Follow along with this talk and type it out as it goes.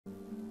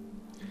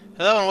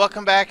Hello and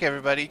welcome back,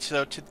 everybody.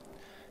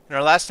 In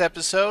our last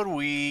episode,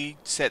 we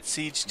set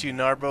siege to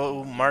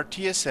Narbo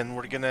Martius, and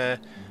we're gonna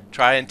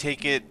try and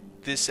take it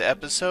this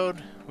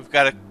episode. We've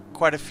got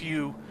quite a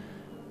few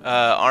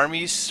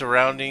armies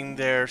surrounding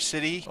their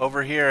city.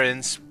 Over here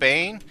in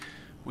Spain,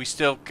 we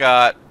still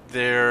got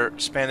their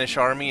Spanish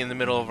army in the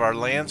middle of our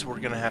lands. We're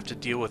gonna have to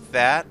deal with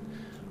that.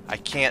 I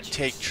can't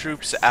take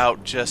troops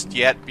out just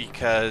yet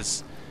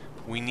because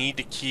we need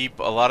to keep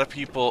a lot of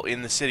people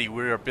in the city.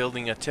 We are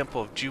building a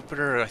Temple of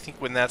Jupiter. I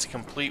think when that's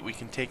complete, we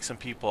can take some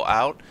people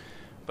out.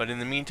 But in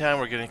the meantime,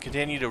 we're going to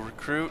continue to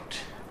recruit.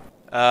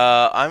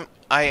 I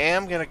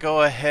am going to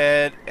go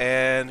ahead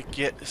and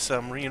get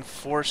some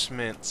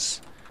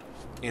reinforcements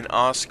in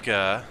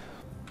Osca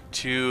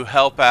to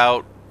help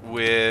out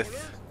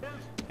with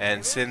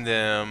and send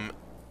them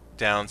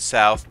down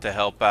south to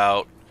help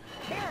out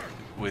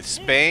with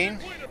Spain,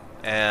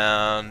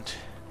 and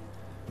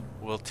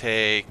we'll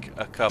take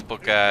a couple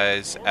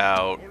guys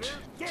out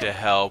to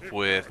help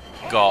with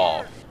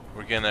Gaul.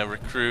 We're gonna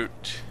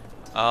recruit.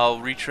 I'll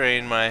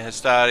retrain my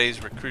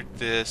Hastades, recruit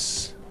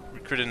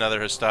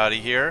another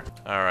Hastati here.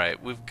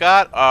 Alright, we've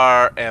got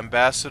our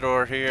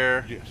ambassador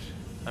here. Yes.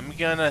 I'm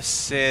gonna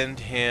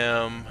send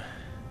him,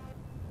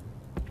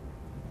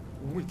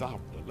 Without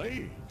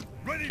delay.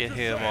 get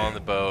him on the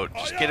boat.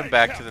 Just get him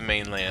back to the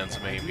mainlands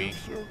maybe.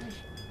 Service,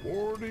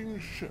 boarding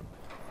ship.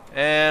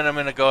 And I'm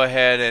gonna go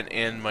ahead and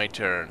end my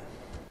turn.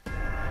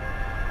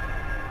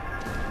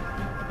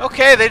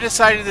 Okay, they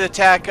decided to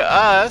attack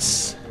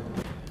us.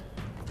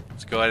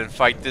 Let's go ahead and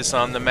fight this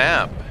on the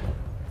map.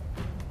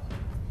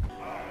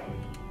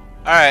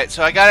 Alright,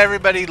 so I got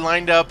everybody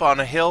lined up on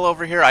a hill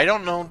over here. I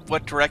don't know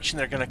what direction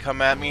they're going to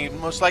come at me.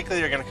 Most likely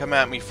they're going to come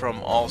at me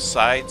from all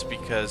sides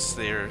because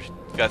they've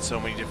got so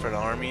many different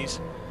armies.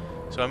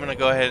 So I'm going to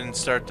go ahead and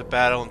start the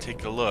battle and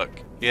take a look.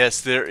 Yes,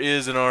 there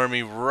is an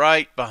army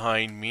right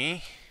behind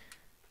me.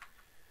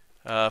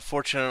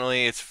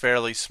 Fortunately, it's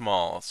fairly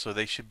small, so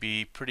they should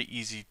be pretty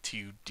easy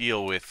to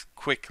deal with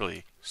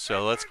quickly.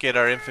 So let's get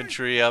our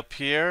infantry up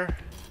here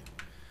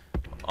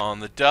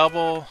on the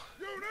double.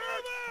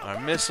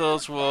 Our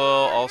missiles will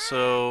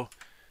also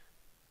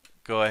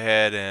go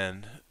ahead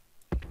and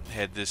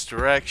head this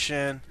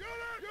direction.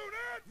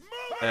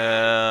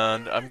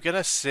 And I'm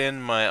gonna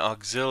send my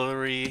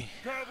auxilia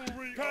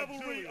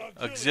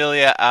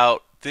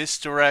out this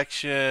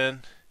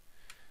direction,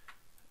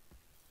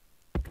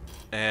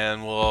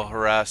 and we'll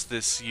harass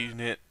this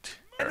unit.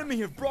 Enemy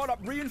have brought up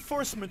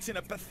reinforcements in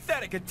a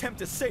pathetic attempt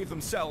to save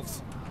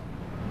themselves.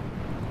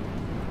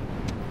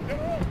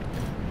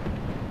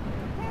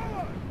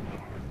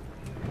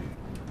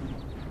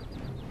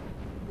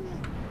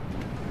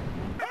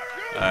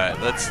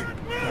 Alright, let's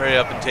hurry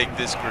up and take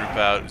this group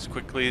out as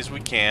quickly as we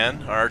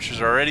can. Our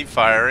archers are already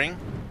firing.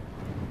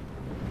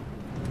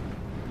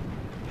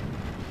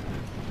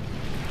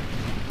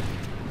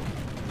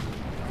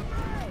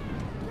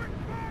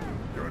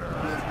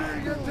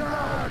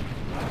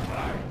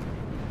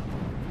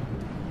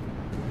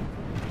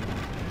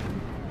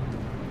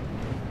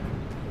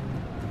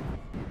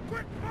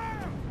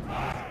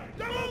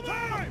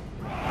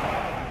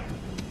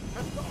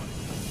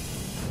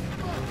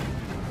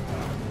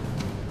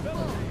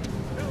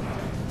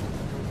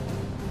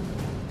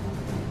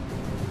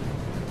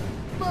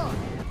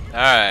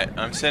 Alright,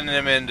 I'm sending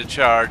them in to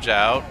charge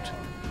out.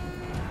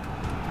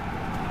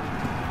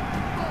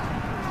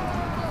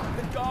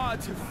 The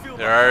gods have filled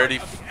They're the heart already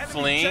of the enemy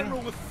fleeing.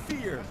 general with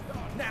fear.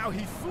 Now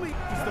he flees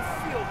the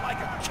field like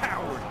a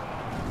coward.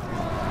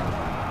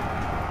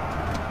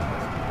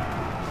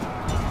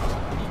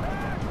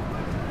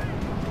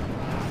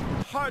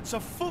 Hearts are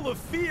full of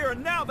fear,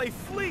 and now they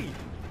flee.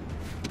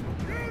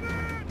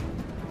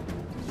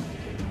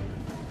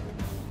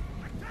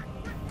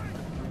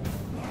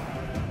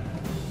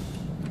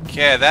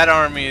 Okay, that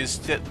army is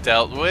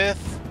dealt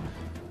with.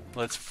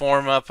 Let's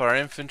form up our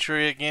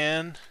infantry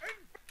again.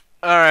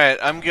 Alright,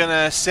 I'm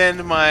gonna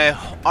send my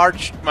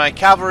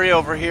cavalry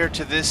over here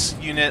to this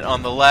unit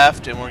on the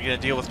left, and we're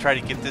gonna try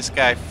to get this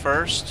guy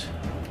first.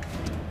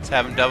 Let's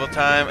have him double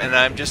time, and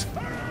I'm just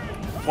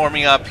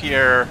forming up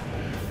here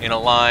in a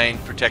line,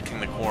 protecting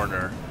the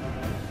corner.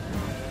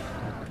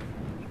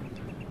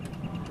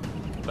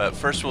 But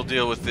first we'll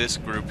deal with this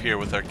group here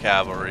with our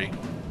cavalry.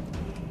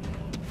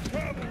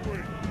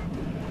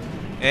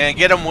 And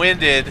get them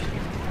winded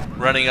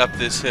running up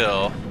this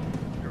hill.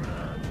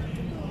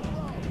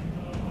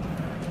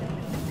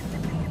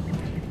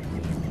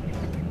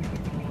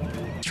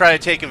 Try to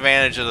take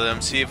advantage of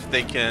them, see if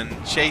they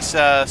can chase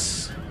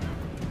us,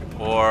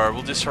 or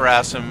we'll just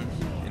harass them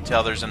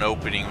until there's an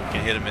opening. We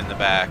can hit them in the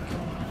back.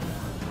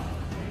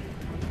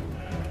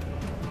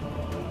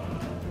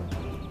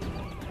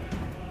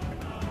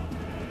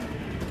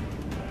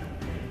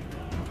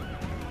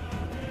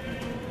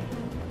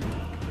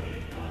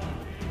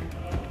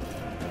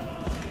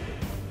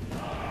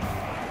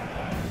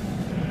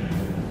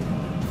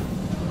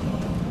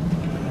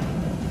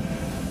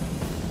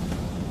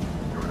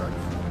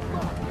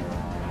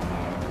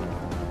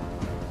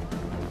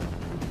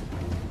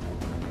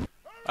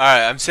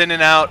 Alright, I'm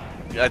sending out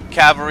a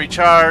cavalry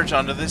charge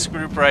onto this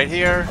group right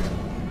here.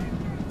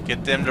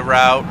 Get them to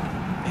rout.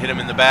 Hit them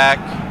in the back.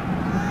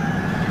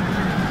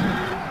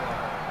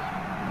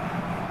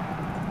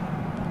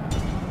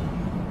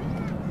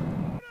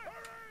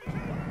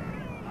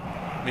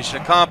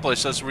 Mission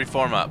accomplished. Let's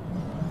reform up.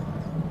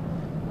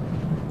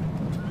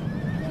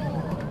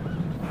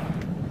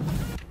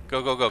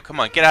 Go, go, go. Come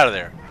on, get out of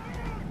there.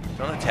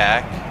 Don't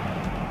attack.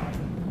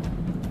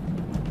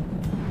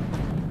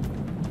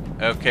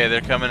 Okay,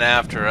 they're coming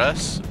after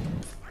us.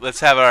 Let's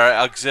have our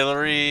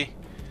auxiliary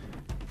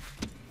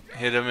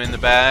hit them in the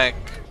back.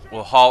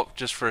 We'll halt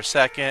just for a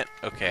second.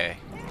 Okay,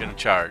 gonna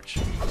charge.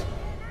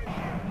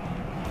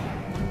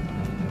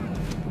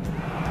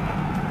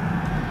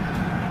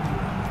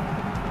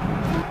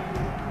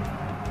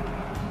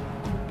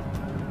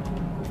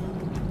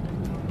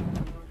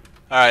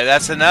 Alright,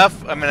 that's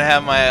enough. I'm gonna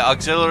have my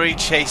auxiliary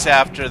chase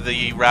after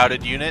the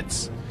routed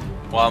units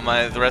while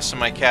the rest of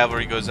my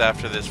cavalry goes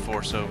after this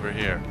force over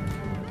here.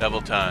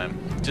 Double time.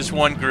 Just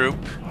one group.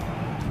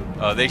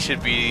 Oh, we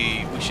should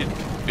be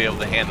able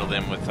to handle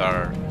them with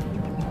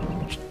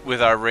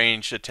our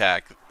ranged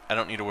attack. I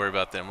don't need to worry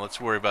about them. Let's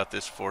worry about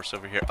this force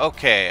over here.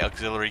 Okay,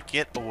 auxiliary,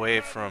 get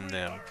away from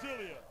them.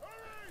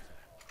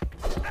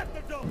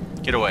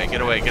 Get away,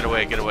 get away, get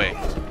away, get away.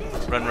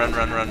 Run, run,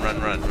 run, run,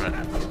 run, run,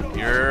 run.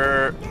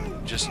 You're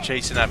just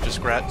chasing after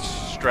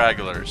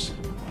stragglers.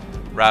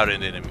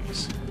 Routed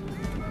enemies.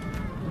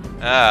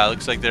 Ah,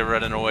 looks like they're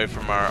running away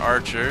from our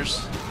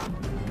archers.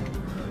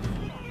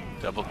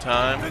 Double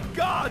time.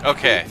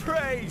 Okay.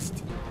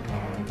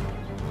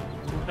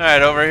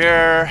 Alright, over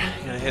here.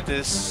 Gonna hit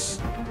this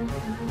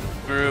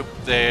group.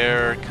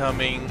 They're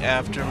coming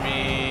after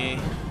me.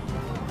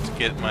 Let's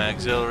get my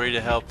auxiliary to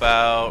help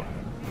out.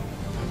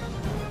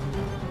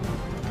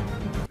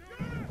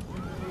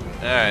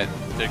 Alright,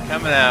 they're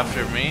coming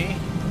after me.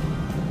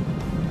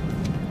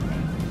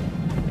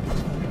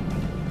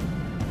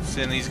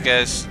 Send these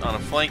guys on a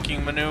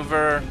flanking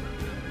maneuver.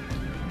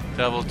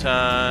 Double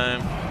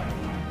time.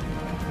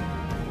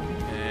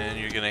 And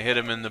you're gonna hit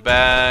them in the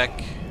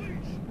back.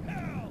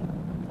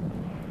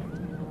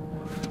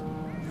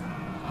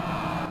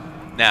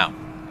 Now.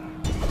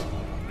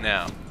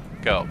 Now.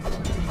 Go.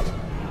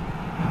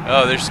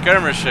 Oh, they're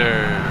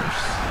skirmishers.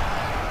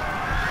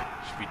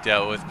 Should be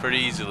dealt with pretty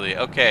easily.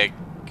 Okay,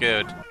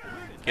 good.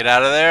 Get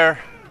out of there.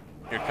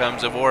 Here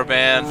comes a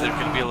warband. They're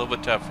gonna be a little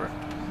bit tougher.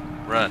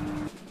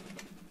 Run.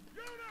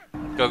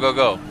 Go, go,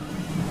 go.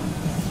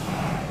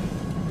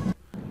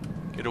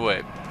 Get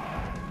away.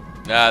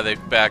 Ah, they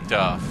backed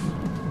off.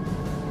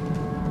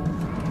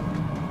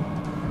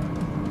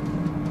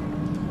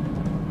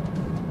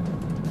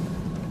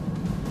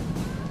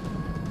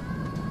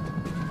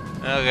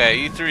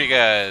 Okay, you three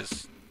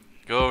guys,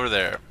 go over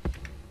there.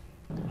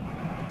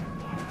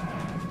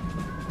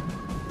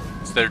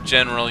 It's their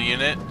general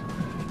unit.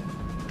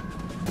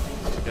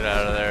 Get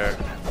out of there.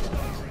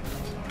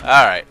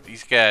 Alright,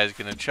 these guys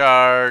gonna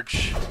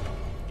charge.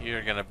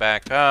 You're gonna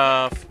back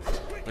off.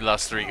 We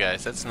lost 3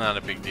 guys, that's not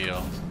a big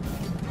deal.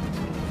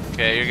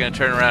 Okay, you're gonna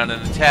turn around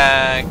and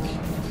attack.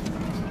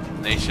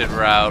 They should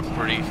rout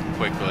pretty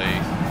quickly.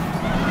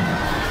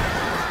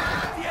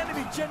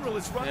 General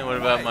is running and what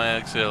about my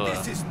auxiliary?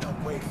 This is no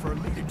way for a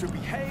leader to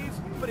behave,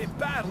 but in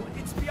battle,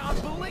 it's beyond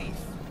belief.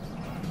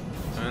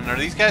 And are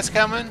these guys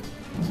coming?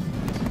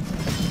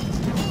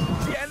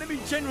 The enemy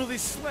general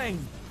is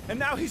slain, and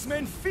now his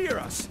men fear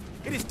us.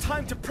 It is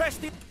time to press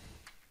the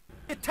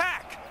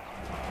attack.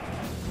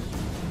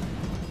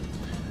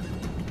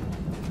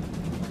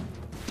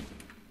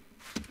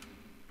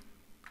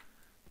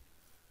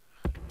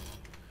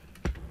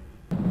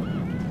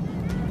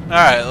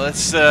 Alright,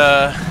 let's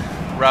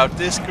route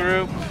this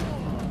group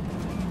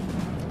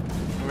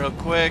real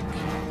quick.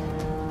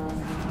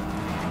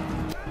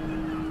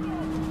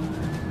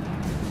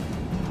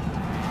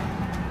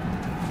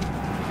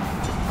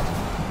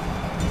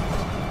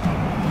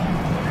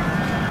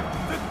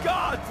 The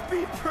gods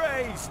be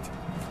praised!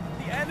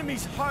 The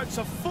enemy's hearts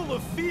are full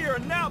of fear,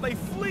 and now they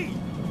flee.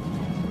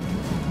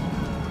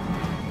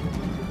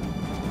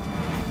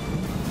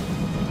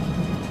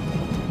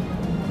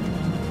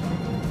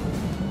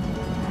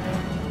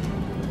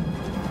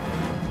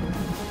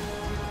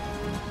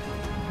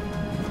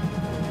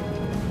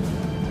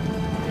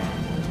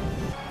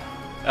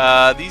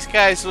 These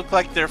guys look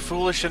like they're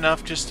foolish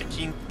enough just to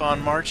keep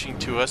on marching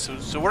to us,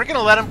 so we're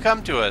gonna let them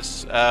come to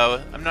us.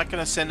 I'm not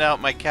gonna send out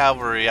my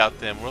cavalry out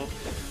them.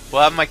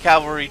 We'll have my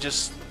cavalry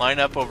just line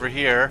up over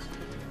here,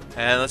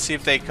 and let's see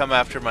if they come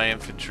after my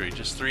infantry.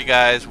 Just 3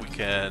 guys, we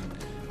can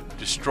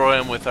destroy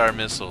them with our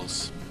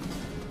missiles.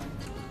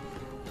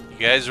 You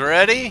guys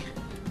ready?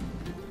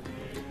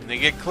 When they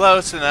get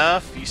close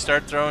enough, you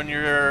start throwing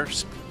your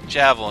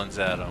javelins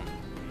at them.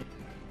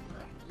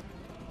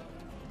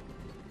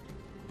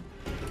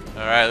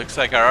 Alright, looks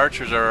like our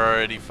archers are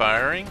already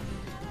firing.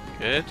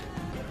 Good.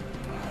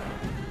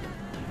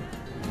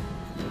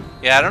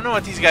 Yeah, I don't know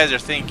what these guys are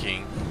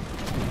thinking.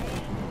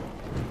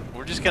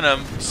 We're just gonna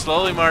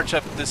slowly march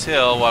up this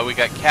hill while we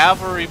got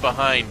cavalry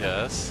behind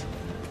us.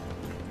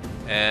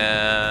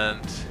 And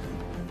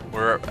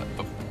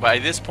By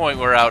this point,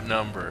 we're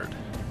outnumbered.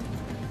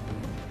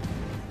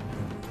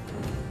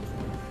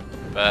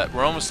 But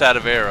we're almost out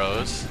of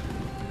arrows.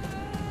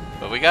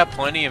 But we got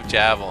plenty of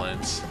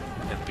javelins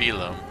and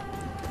pilum.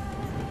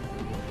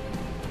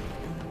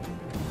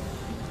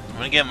 I'm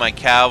gonna get my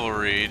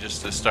cavalry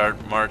just to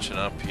start marching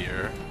up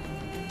here.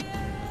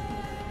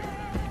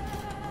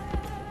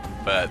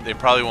 But they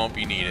probably won't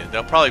be needed.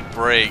 They'll probably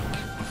break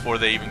before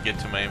they even get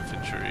to my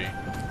infantry.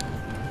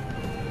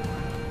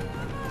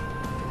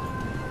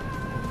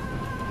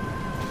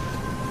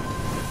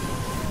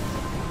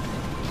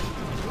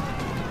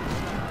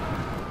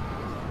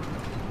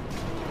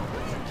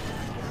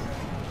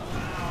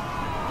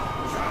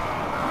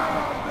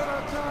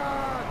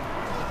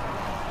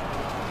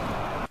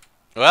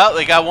 Well,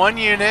 they got one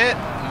unit.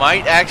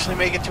 Might actually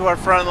make it to our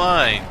front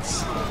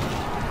lines.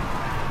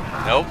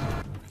 Nope.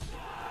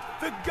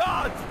 The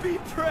gods be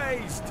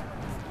praised!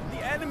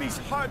 The enemy's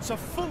hearts are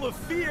full of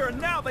fear, and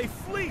now they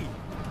flee!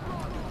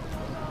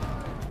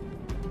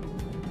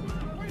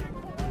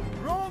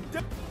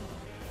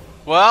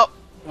 Well,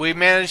 we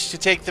managed to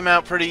take them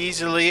out pretty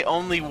easily.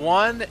 Only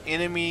one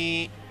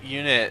enemy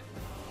unit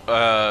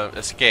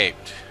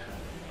escaped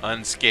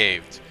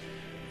unscathed.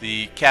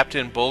 The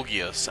Captain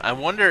Bulgius. I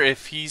wonder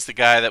if he's the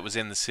guy that was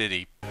in the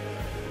city.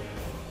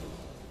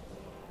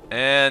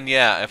 And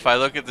yeah, if I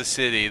look at the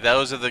city,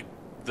 those are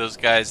those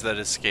guys that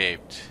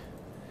escaped.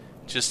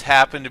 Just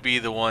happen to be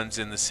the ones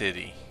in the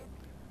city.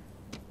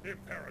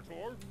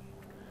 Imperator.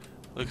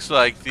 Looks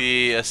like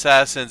the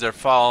assassins are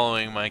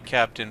following my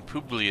Captain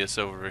Publius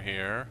over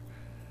here.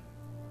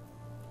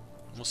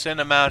 We'll send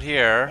him out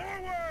here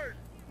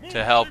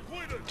to help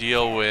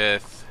deal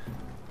with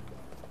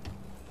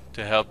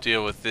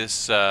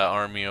this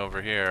army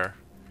over here.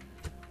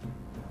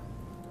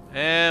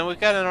 And we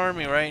got an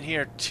army right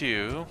here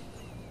too.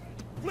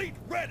 Fleet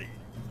ready.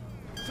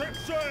 Set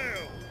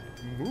sail.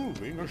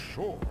 Moving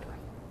ashore.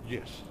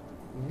 Yes,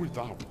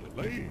 without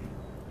delay.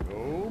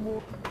 No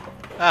more.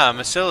 Ah,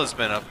 Massilla's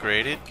been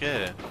upgraded.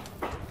 Good.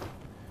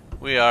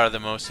 We are the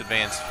most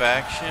advanced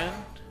faction.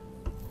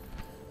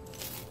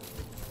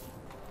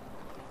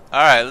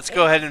 Alright, let's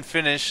go ahead and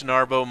finish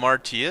Narbo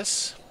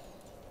Martius.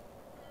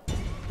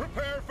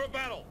 Prepare for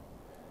battle.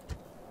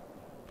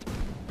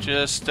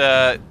 Just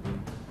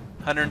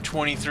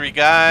 123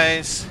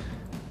 guys.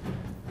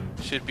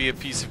 Should be a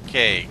piece of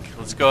cake.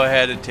 Let's go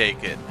ahead and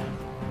take it.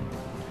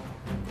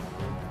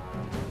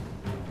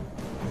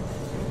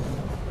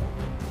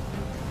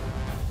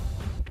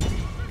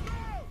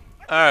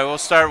 Alright, we'll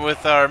start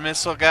with our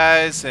missile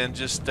guys and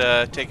just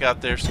take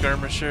out their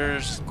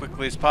skirmishers as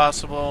quickly as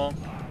possible.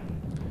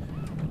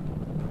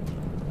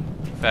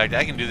 In fact,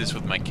 I can do this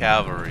with my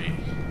cavalry.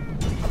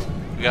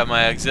 We got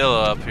my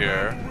auxilia up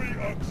here.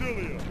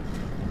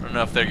 I don't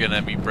know if they're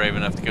gonna be brave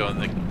enough to go in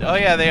the... Oh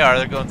yeah, they are.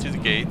 They're going through the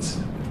gates.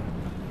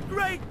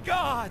 Great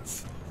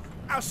gods!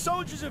 Our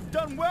soldiers have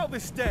done well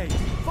this day.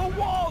 The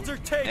walls are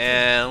taken.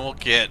 And we'll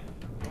get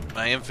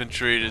my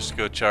infantry to just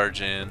go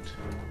charge in.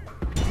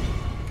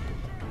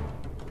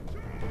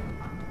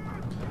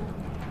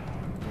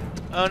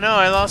 Oh no,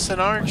 I lost an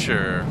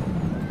archer.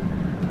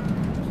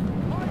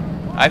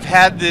 I've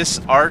had this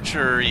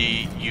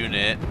archery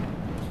unit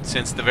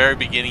since the very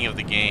beginning of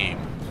the game.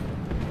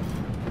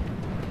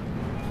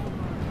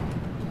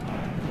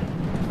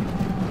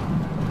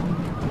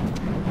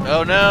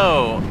 Oh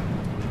no!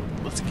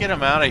 Let's get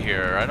them out of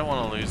here. I don't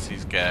want to lose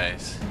these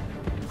guys.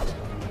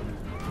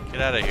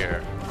 Get out of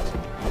here.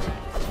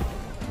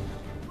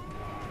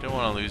 Don't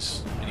want to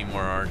lose any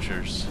more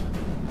archers.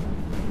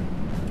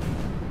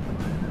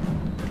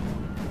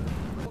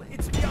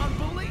 It's beyond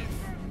belief.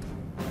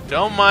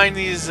 Don't mind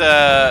these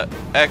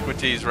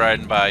equities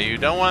riding by you.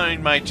 Don't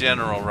mind my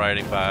general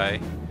riding by.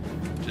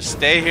 Just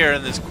stay here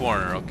in this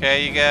corner,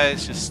 okay, you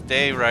guys? Just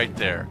stay right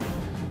there.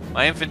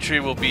 My infantry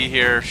will be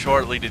here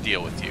shortly to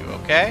deal with you,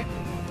 okay?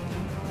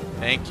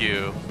 Thank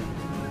you.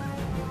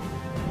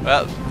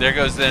 Well, there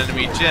goes the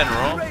enemy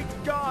general.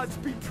 Great gods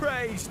be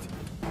praised.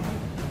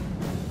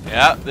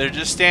 Yeah, they're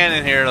just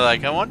standing here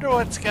like, I wonder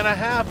what's gonna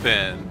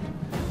happen.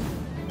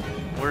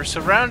 We're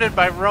surrounded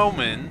by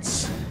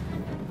Romans.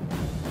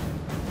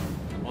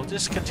 We'll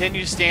just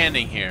continue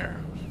standing here.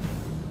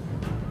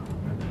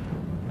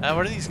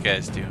 What are these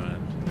guys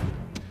doing?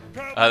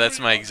 Oh, that's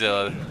my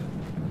auxilia.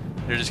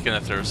 They're just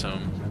gonna throw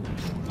some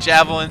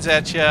javelins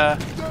at ya.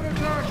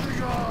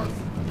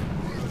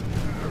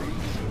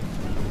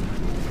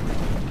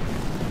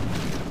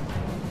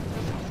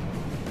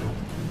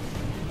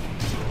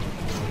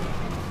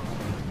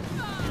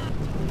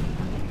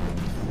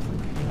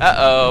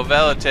 Uh-oh,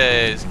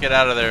 Velites. Get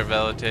out of there,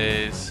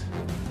 Velites.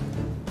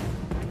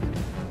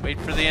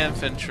 Wait for the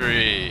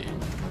infantry.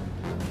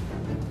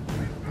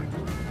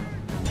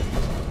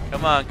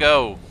 Come on,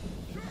 go.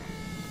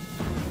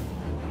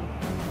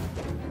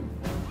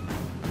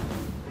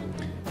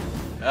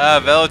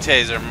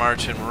 Velites are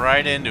marching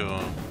right into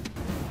them.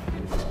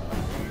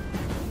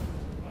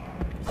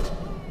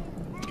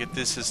 Get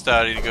this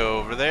Hastati to go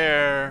over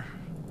there.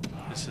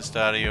 This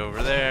Hastati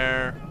over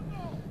there.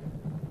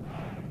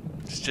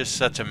 just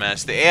such a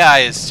mess. The AI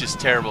is just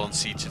terrible in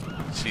siege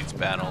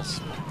battles.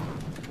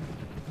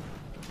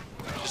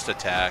 Just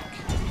attack.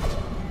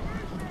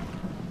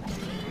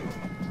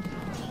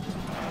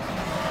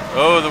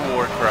 Oh, the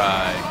war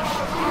cry.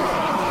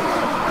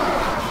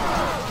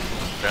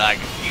 They're like,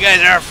 you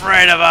guys are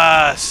afraid of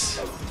us!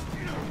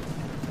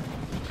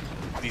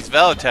 These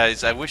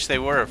Velatites, I wish they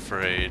were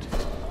afraid.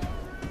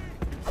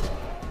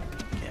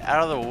 Get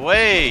out of the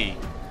way!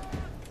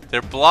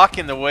 They're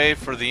blocking the way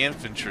for the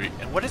infantry.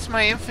 And what is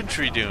my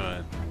infantry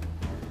doing?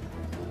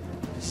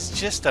 It's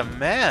just a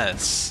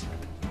mess.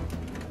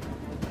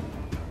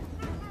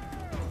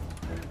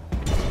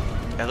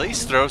 At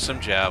least throw some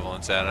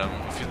javelins at them.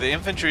 If the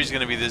infantry is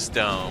going to be this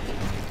dumb.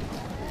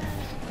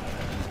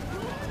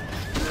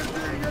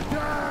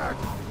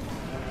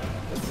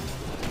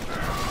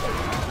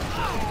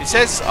 It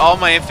says all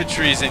my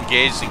infantry is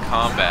engaged in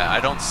combat.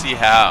 I don't see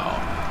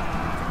how.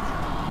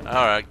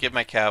 Alright, get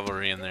my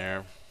cavalry in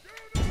there.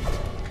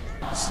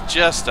 It's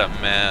just a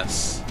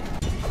mess.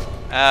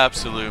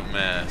 Absolute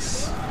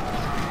mess.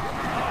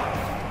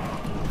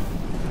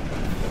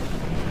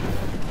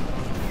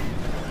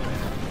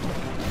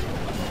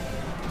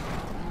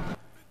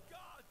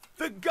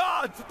 The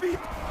gods be.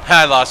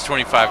 I lost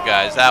 25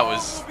 guys. That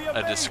was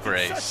a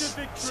disgrace.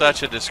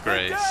 Such a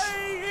disgrace.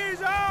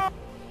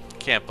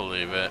 Can't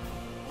believe it.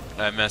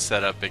 I messed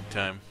that up big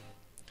time.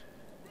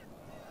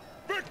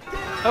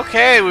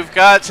 Okay, we've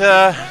got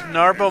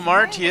Narbo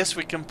Martius.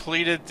 We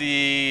completed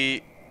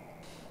the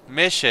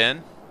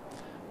mission.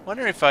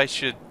 Wonder if I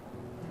should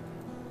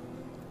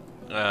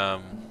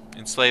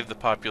enslave the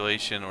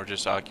population or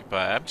just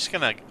occupy. I'm just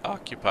gonna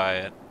occupy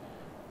it.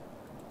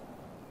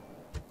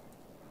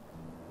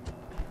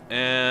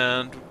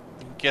 And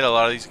get a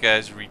lot of these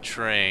guys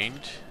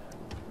retrained.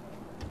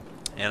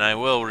 And I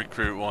will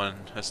recruit one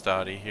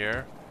Hastati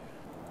here.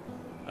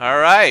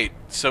 Alright,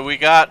 so we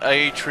got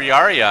a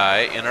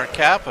Triarii in our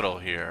capital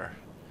here.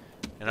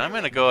 And I'm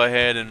going to go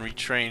ahead and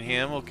retrain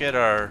him. We'll get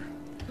our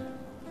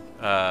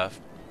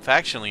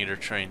faction leader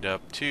trained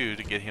up too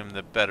to get him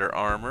the better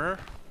armor.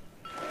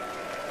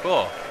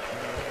 Cool.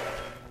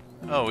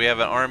 Oh, we have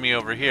an army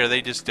over here.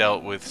 They just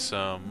dealt with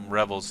some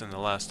rebels in the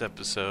last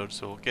episode,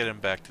 so we'll get him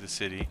back to the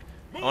city.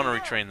 I want to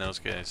retrain those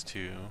guys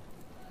too.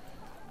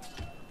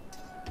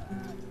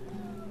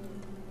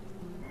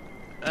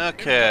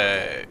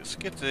 Okay, let's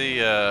get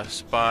the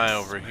spy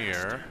over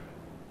here.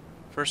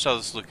 First, I'll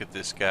just look at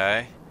this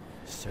guy,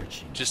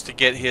 just to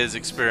get his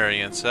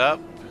experience up.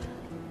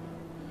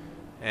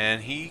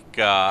 And he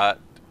got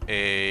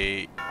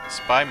a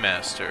spy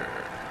master.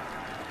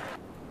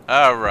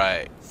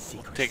 Alright,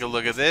 take a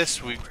look at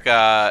this. We've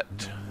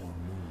got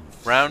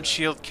round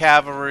shield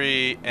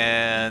cavalry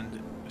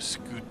and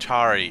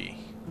scutari.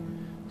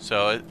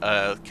 So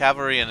a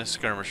cavalry and a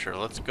skirmisher.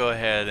 Let's go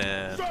ahead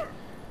and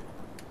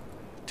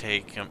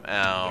take him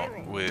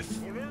out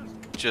with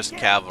just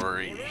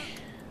cavalry.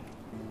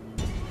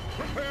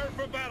 Prepare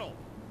for battle.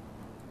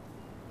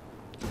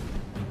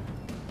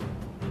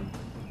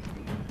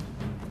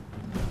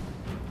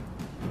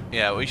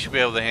 Yeah, we should be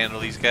able to handle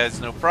these guys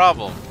no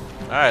problem.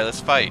 Alright, let's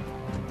fight.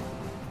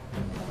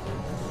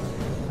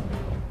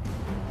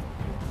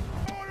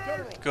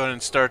 Go ahead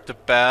and start the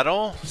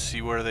battle.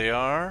 See where they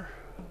are.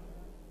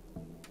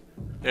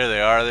 There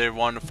they are. They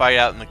want to fight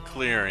out in the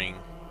clearing.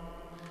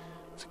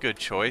 It's a good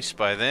choice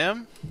by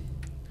them.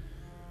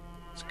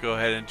 Let's go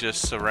ahead and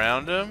just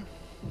surround them.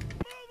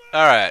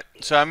 Alright,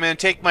 so I'm going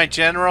to take my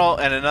general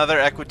and another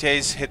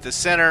equites, hit the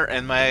center,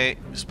 and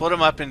split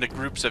them up into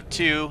groups of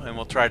 2, and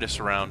we'll try to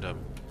surround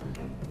them.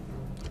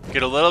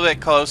 Get a little bit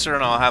closer,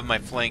 and I'll have my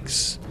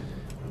flanks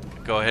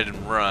go ahead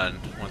and run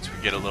once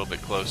we get a little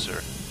bit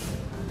closer.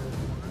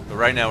 But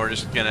right now, we're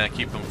just going to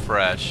keep them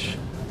fresh.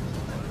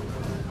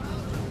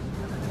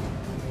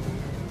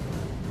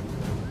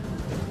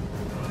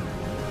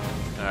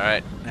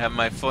 Alright, have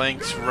my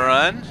flanks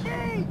run.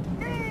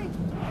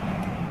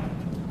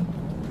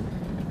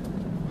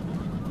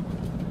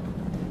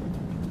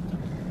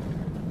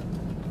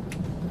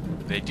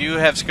 They do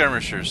have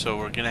skirmishers, so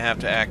we're going to have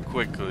to act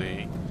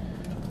quickly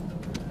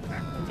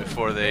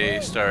before they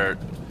start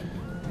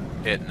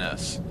hitting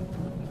us.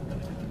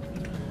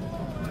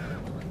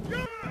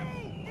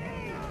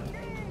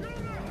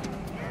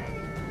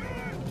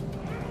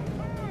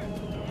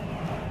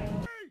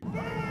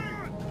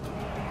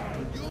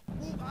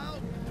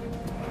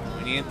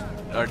 We need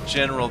our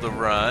general to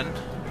run.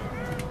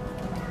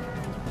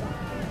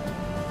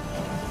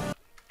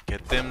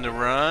 Get them to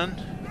run.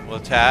 We'll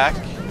attack.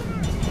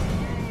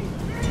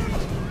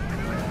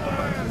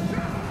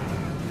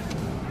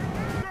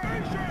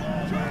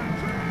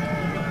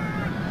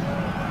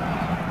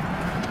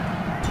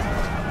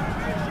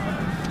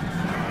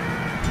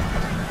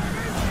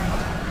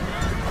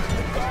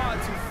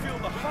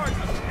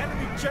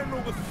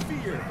 General with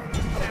fear.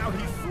 Now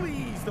he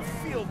flees the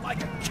field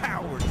like a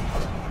coward.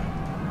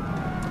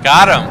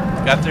 Got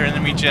him. Got their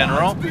enemy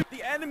general.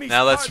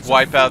 Now let's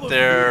wipe out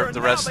the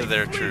rest of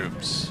their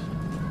troops.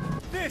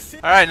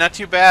 Alright, not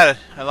too bad.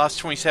 I lost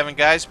 27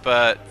 guys,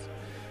 but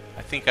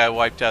I think I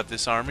wiped out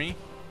this army.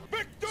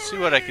 see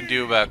what I can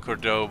do about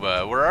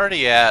Cordoba. We're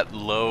already at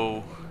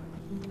low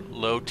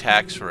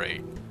tax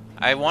rate.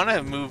 I want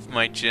to move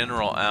my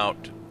general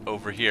out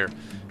over here.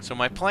 So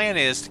my plan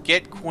is to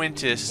get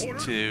Quintus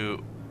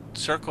to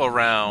circle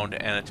around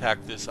and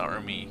attack this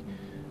army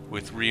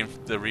with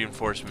the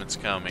reinforcements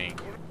coming.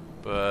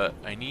 But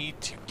I need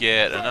to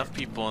get enough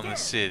people in the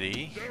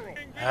city.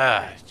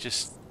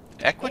 Just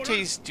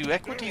equities. Do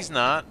equities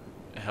not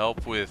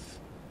help with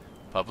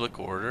public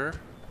order?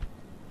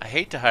 I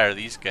hate to hire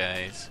these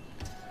guys,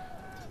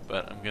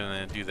 but I'm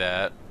gonna do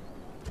that.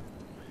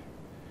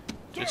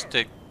 Just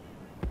to...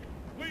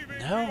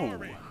 No!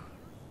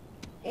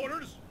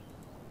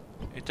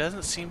 It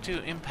doesn't seem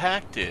to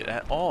impact it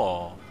at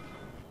all.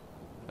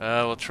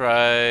 We'll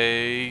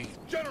try...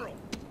 General,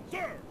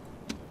 sir.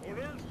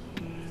 Orders.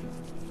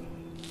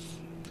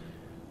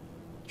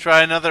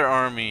 Try another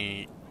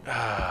army.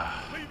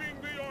 Leaving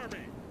the army.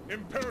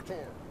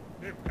 Imperator.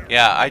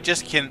 Yeah,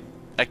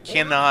 I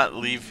cannot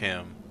leave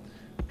him.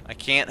 I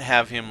can't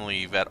have him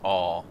leave at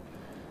all.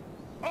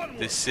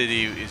 This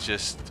city is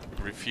just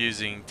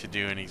refusing to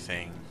do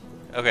anything.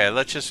 Okay,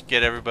 let's just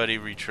get everybody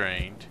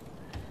retrained.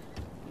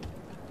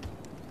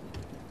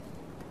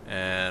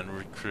 And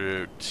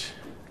recruit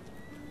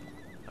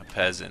a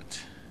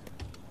peasant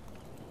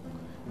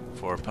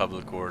for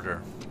public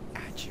order.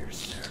 At your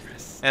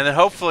service. And then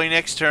hopefully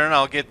next turn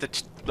I'll get the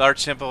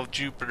large temple of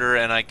Jupiter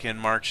and I can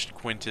march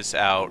Quintus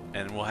out,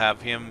 and we'll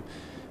have him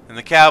and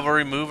the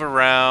cavalry move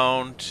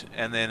around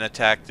and then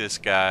attack this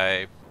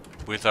guy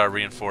with our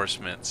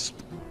reinforcements.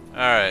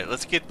 Alright,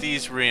 let's get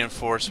these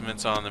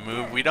reinforcements on the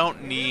move. We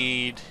don't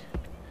need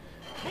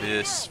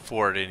this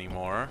fort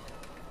anymore.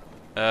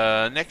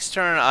 Next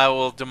turn I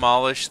will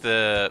demolish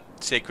the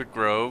Sacred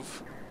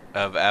Grove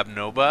of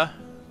Abnoba,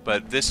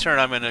 but this turn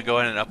I'm going to go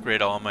ahead and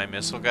upgrade all my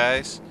missile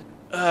guys.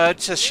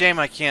 It's a shame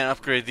I can't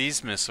upgrade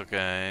these missile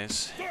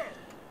guys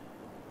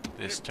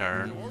this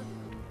turn.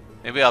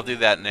 Maybe I'll do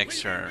that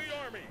next turn.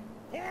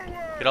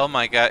 Get all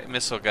my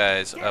missile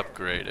guys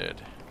upgraded.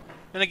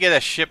 I'm going to get a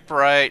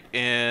shipwright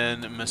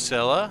in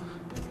Massila.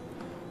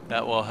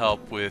 That will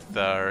help with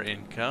our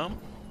income.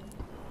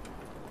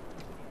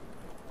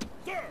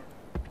 Sir,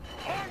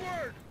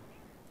 onward.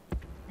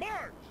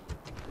 March.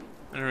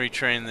 I'm going to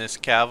retrain this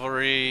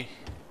cavalry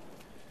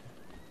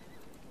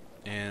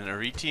in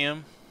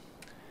Arretium.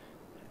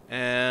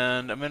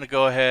 And I'm going to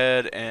go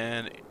ahead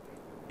and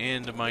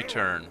end my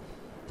turn.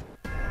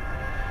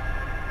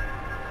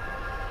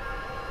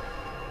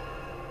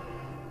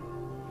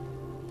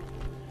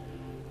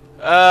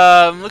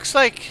 Looks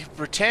like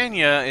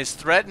Britannia is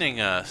threatening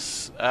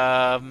us.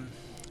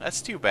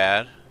 That's too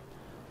bad.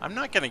 I'm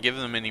not going to give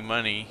them any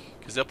money,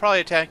 because they'll probably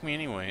attack me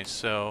anyway,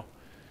 so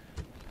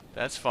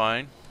that's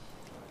fine.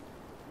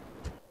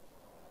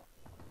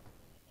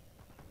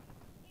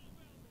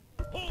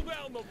 Hold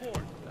down the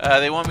fort.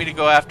 They want me to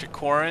go after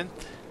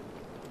Corinth.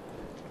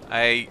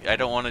 I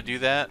don't want to do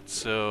that,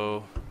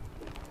 so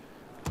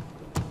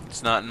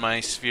it's not in my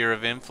sphere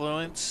of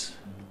influence.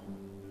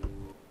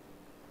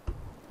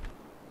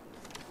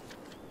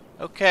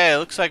 Okay,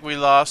 looks like we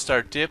lost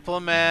our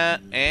diplomat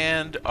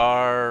and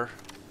our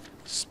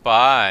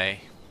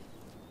spy.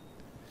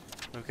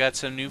 We've got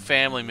some new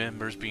family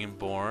members being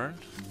born.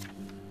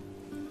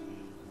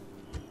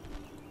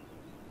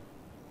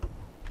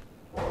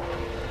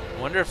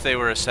 Wonder if they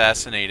were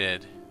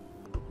assassinated.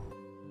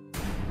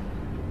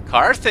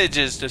 Carthage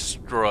is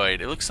destroyed.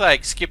 It looks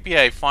like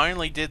Scipii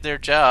finally did their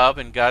job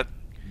and got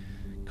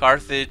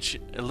Carthage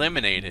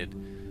eliminated.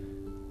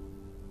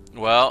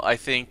 Well, I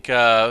think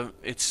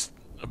it's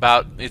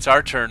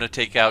our turn to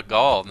take out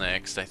Gaul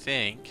next, I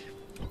think.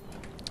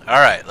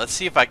 Alright, let's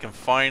see if I can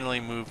finally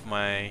move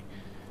my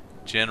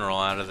general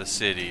out of the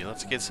city.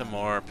 Let's get some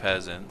more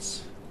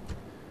peasants.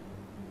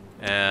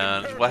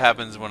 And what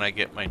happens when I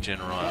get my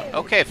general out?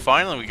 Okay,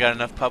 finally we got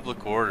enough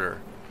public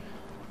order.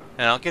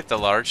 And I'll get the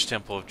large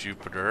temple of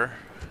Jupiter.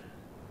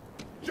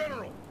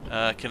 General.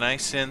 Can I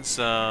send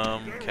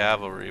some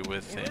cavalry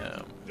with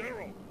him?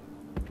 General.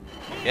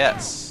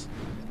 Yes.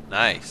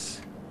 Nice.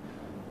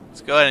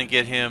 Let's go ahead and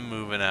get him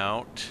moving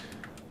out.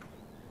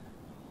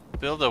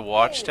 Build a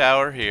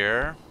watchtower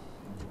here.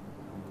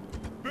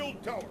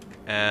 Build tower.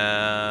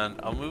 And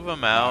I'll move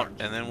him out,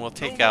 and then we'll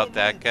take out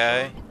that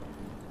guy.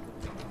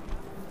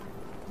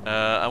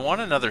 I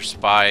want another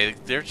spy.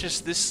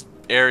 This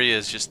area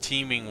is just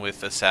teeming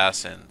with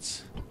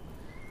assassins.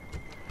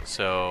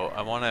 So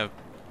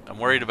I'm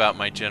worried about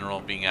my general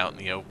being out in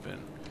the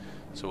open.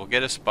 So we'll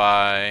get a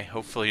spy.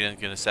 Hopefully he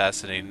doesn't get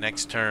assassinated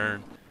next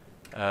turn.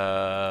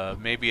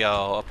 Maybe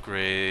I'll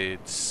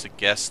upgrade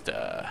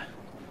Segesta.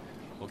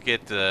 We'll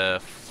get the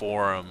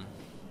forum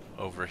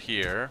over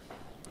here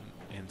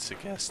in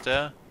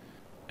Segesta.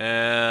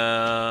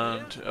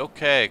 And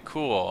okay,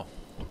 cool.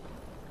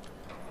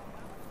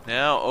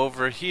 Now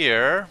over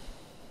here,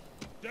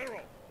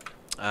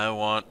 I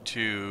want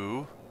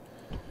to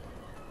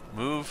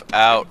move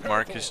out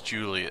Marcus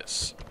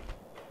Julius.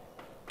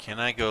 Can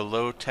I go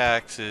low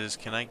taxes?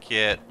 Can I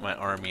get my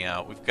army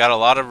out? We've got a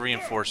lot of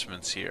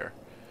reinforcements here.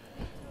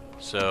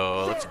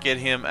 So let's get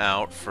him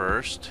out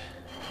first.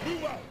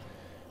 Move out.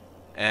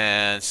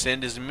 And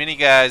send as many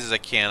guys as I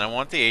can. I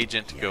want the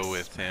agent to go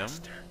with him.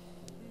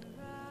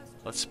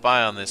 Let's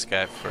spy on this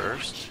guy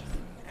first.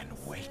 And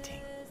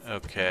waiting.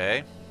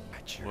 Okay.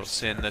 We'll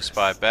send the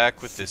spy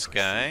back with this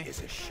guy.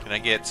 Can I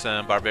get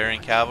some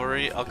barbarian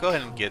cavalry? I'll go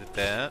ahead and get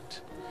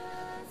that.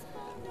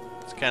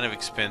 It's kind of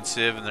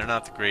expensive and they're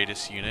not the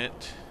greatest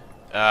unit.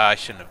 I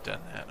shouldn't have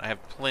done that. I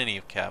have plenty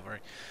of cavalry.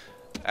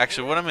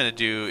 Actually, what I'm going to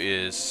do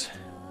is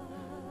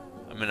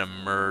I'm going to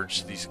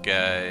merge these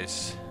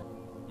guys.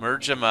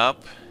 Merge them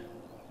up.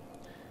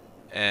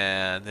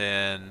 And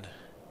then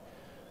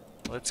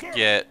let's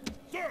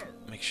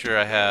make sure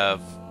I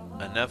have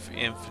enough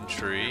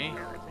infantry.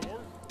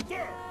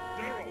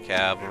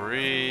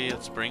 Cavalry.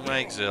 Let's bring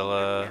my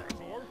auxilia.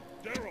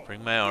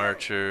 Bring my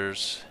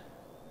archers.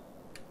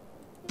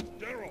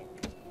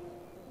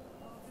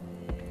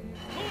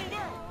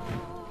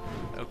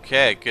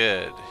 Okay,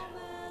 good.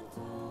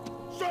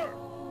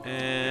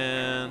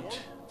 And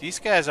these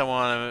guys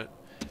I'll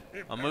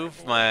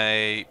move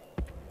my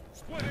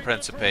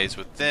Principes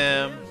with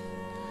them.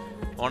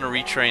 I want to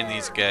retrain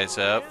these guys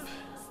up.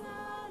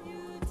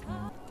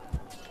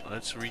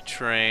 Let's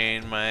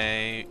retrain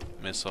my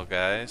missile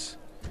guys.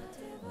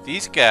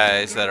 These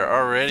guys that are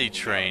already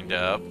trained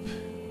up,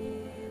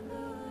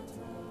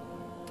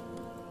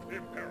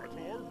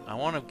 I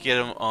want to get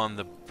them on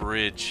the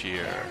bridge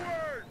here.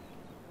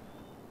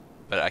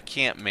 But I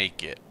can't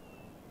make it.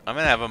 I'm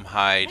going to have them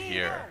hide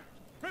here.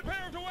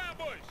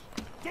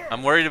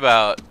 I'm worried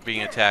about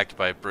being attacked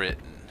by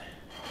Britain.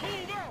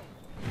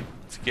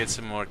 Let's get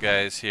some more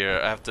guys here.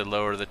 I have to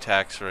lower the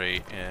tax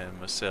rate in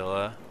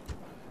Massila.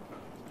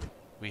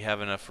 We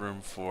have enough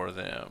room for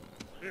them.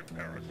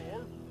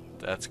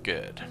 That's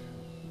good.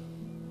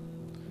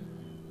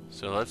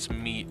 So let's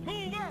meet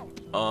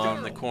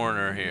on the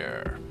corner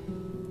here.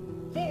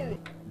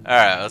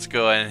 Alright, let's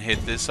go ahead and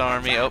hit this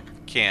army. Oh,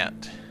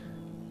 can't.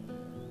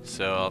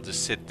 So I'll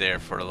just sit there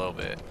for a little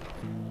bit.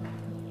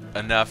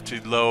 Enough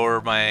to lower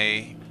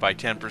my by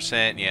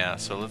 10%. Yeah,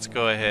 so let's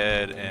go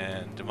ahead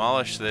and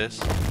demolish this.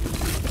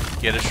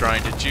 Get a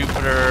shrine to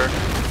Jupiter.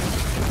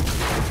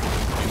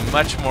 Be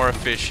much more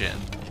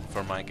efficient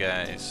for my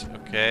guys.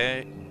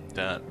 Okay,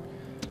 done.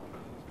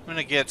 I'm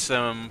gonna get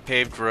some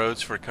paved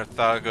roads for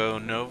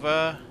Carthago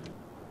Nova.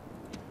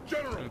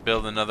 And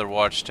build another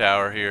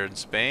watchtower here in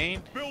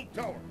Spain.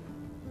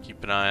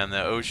 Keep an eye on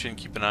the ocean.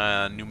 Keep an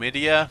eye on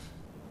Numidia.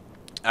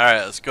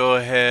 Alright, let's go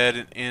ahead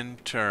and in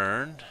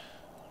turn.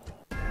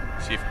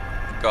 See if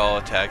Gaul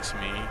attacks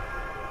me.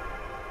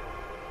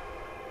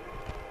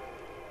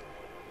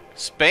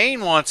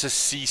 Spain wants a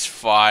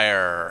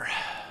ceasefire.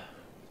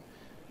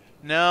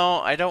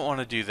 No, I don't want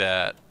to do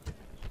that.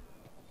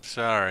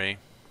 Sorry.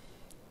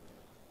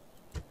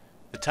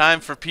 The time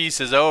for peace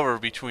is over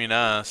between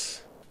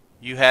us.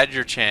 You had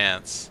your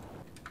chance.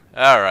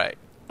 Alright,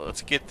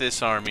 let's get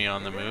this army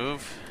on the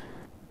move.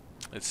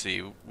 Let's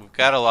see, we've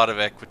got a lot of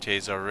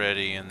equites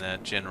already in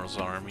that general's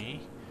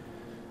army.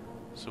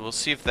 So we'll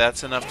see if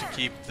that's enough to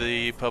keep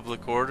the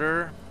public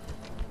order.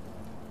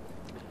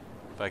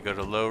 If I go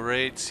to low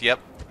rates, yep.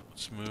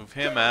 Let's move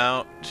him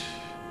out.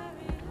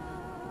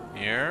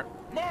 Here.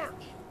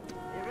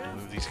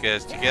 Move these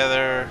guys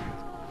together.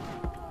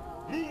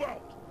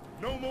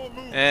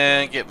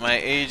 And get my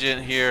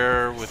agent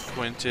here with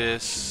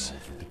Quintus.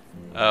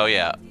 Oh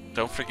yeah,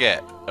 don't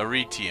forget,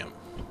 Arretium.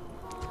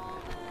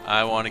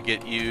 I want to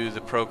get you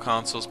the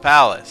proconsul's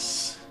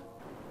palace.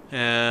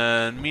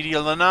 And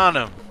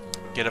Mediolanum.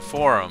 Get a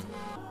forum.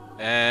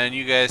 And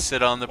you guys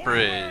sit on the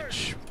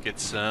bridge. Get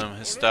some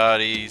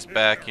Hastades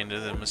back into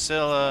the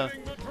Massila.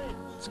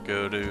 Let's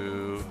go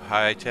to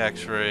high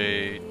tax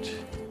rate.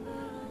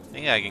 I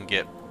think I can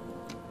get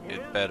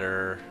it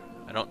better.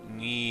 I don't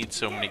need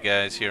so many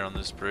guys here on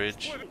this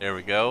bridge. There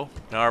we go.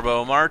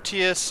 Narbo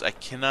Martius. I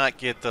cannot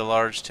get the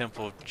large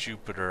temple of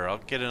Jupiter. I'll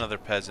get another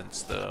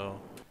peasants though.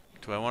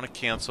 Do I want to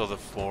cancel the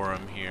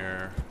forum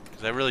here?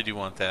 Because I really do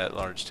want that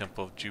large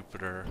temple of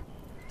Jupiter.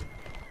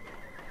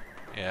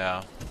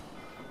 Yeah.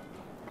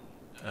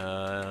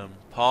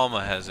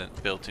 Palma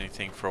hasn't built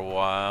anything for a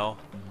while.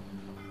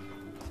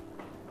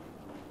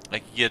 I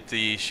could get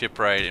the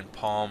shipwright in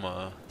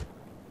Palma.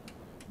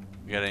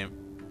 We gotta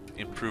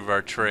improve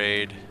our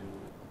trade.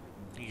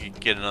 You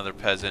could get another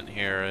peasant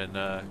here in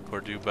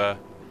Corduba.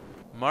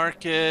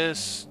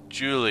 Marcus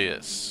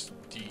Julius,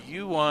 do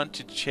you want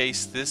to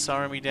chase this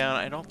army down?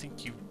 I don't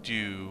think you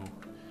do.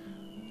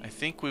 I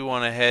think we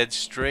want to head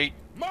straight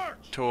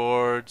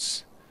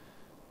towards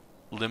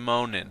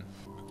Limonin,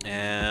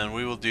 and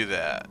we will do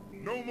that.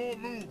 No more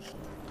moves.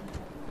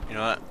 You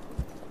know what?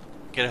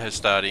 Get a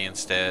Hastati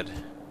instead.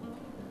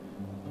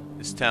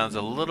 This town's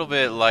a little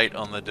bit light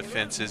on the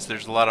defenses.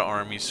 There's a lot of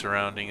armies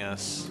surrounding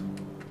us.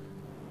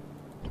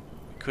 We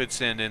could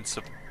send in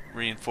some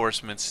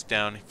reinforcements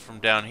from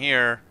down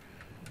here.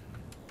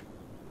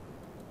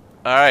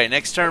 Alright,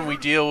 next turn we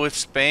deal with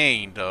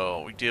Spain,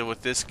 though. We deal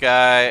with this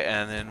guy,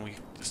 and then we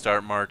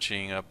start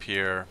marching up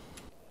here.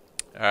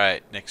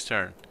 Alright, next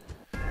turn.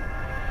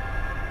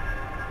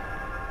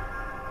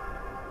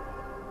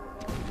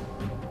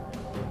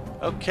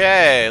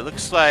 Okay,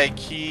 looks like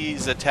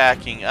he's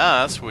attacking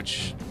us,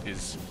 which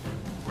is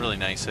really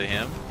nice of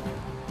him.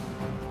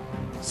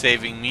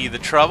 Saving me the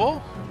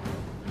trouble.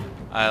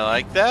 I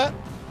like that.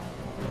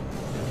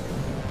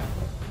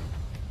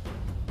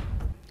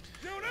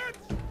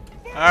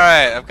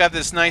 Alright, I've got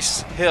this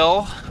nice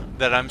hill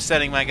that I'm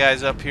setting my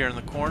guys up here in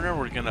the corner.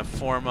 We're going to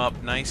form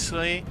up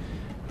nicely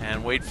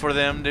and wait for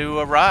them to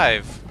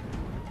arrive.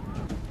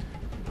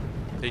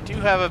 They do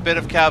have a bit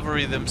of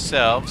cavalry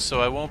themselves,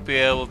 so I won't be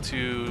able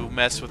to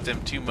mess with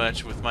them too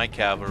much with my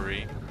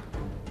cavalry.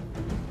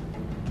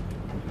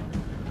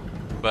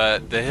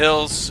 But the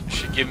hills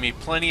should give me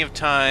plenty of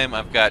time.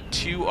 I've got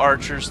 2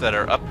 archers that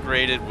are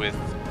upgraded with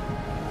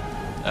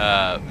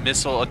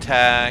missile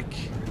attack.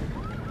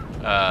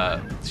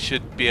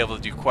 Should be able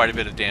to do quite a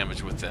bit of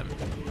damage with them.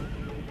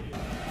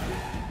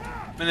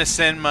 I'm going to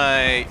send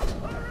my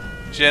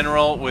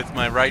general with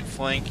my right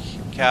flank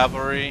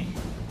cavalry.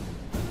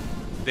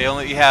 They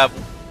have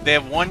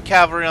 1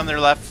 cavalry on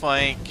their left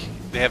flank.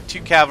 They have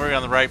 2 cavalry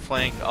on the right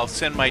flank. I'll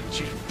send my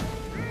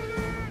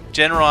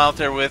general out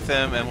there with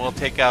them, and we'll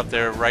take out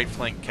their right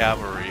flank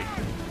cavalry.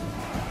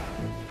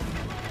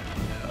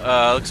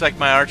 Looks like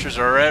my archers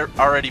are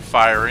already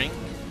firing,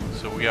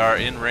 so we are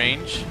in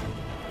range.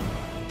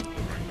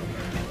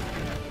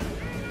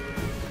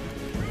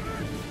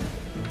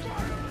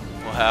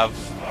 We'll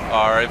have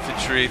our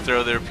infantry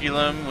throw their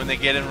pilum when they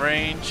get in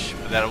range,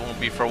 but that won't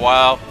be for a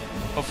while.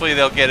 Hopefully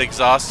they'll get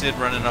exhausted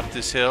running up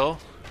this hill.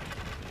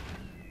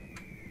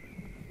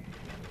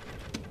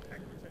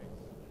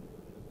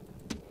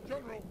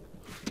 General.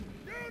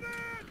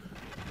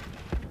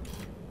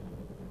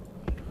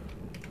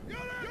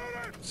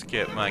 Let's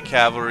get my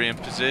cavalry in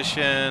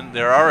position.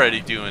 They're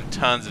already doing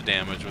tons of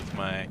damage with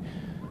my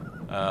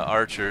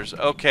archers.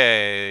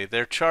 Okay,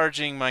 they're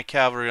charging my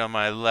cavalry on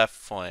my left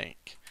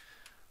flank.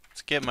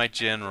 Let's get my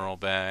general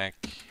back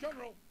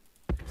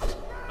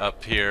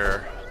up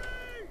here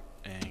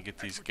and get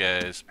these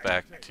guys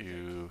back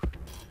to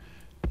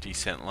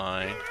decent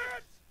line.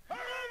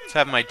 Let's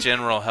have my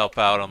general help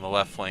out on the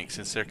left flank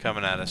since they're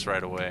coming at us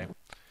right away.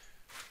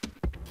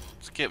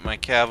 Let's get my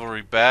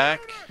cavalry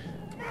back.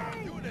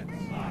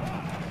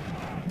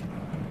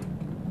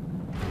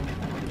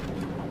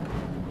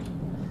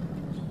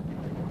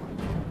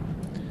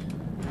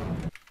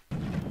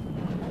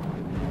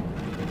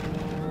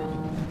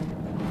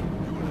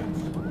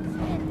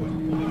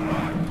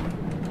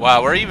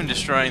 Wow, we're even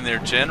destroying their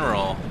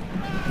general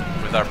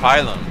with our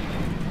pylon.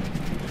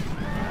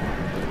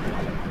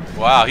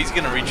 Wow, he's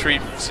gonna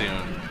retreat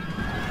soon.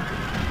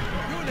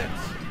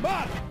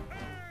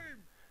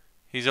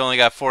 He's only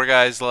got 4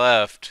 guys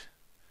left.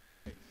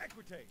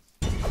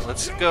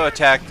 Let's go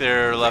attack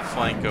their left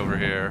flank over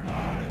here.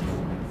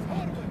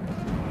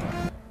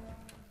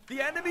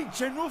 The enemy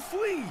general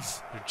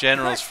flees. Their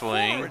general's Press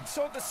fleeing. forward,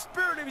 so the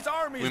spirit of his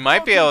army We is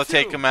might be able to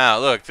broken take too. him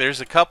out. Look,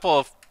 there's a couple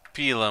of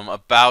pilum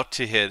about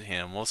to hit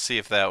him. We'll see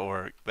if that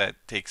works. That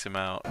takes him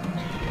out.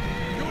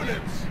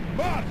 Units,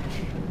 march!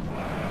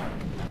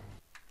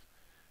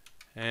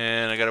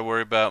 And I gotta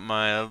worry about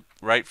my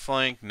right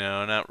flank.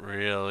 No, not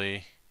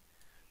really.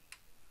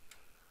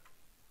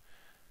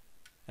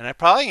 And I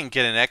probably can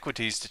get an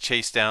equities to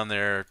chase down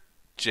their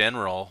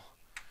general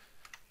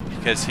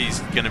because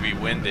he's gonna be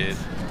winded.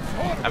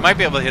 I might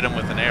be able to hit him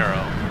with an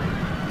arrow.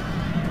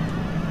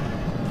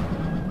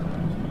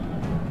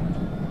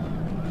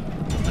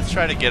 Let's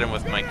try to get him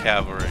with my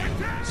cavalry.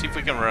 See if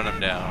we can run him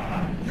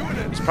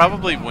down. He's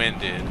probably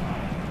winded.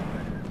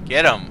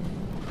 Get him.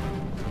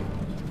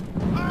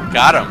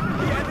 Got him.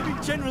 The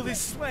enemy general is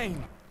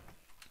slain.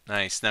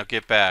 Nice. Now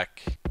get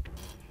back.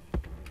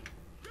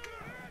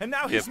 And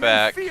now Get his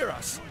back. men fear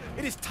us.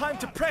 It is time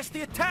to press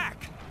the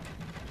attack.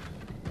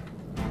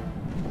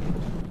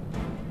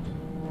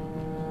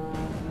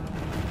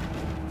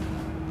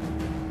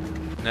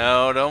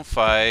 No, don't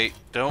fight.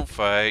 Don't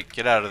fight.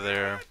 Get out of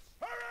there.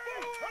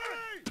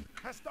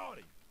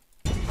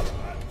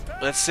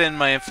 Let's send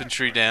my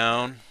infantry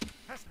down.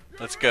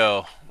 Let's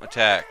go.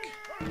 Attack.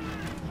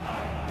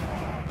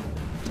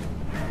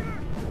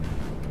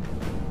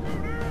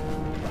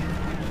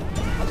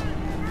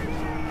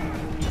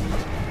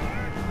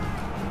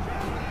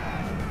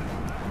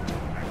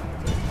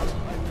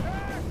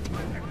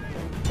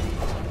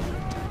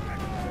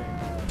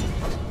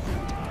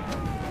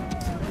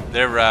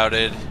 They're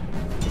routed.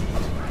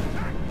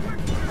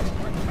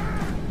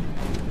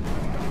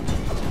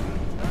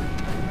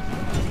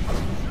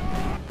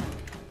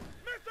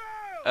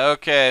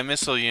 Okay,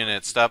 missile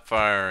unit, stop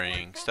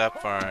firing.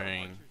 Stop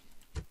firing.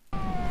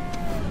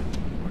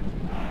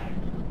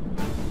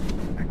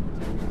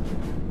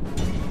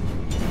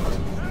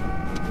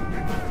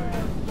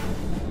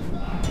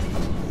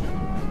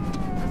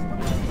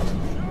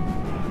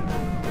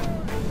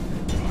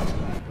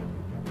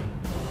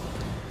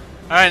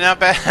 Alright, not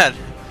bad.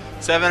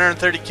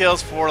 730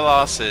 kills, 4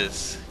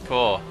 losses.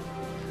 Cool.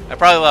 I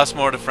probably lost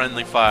more to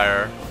friendly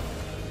fire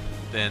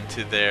than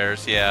to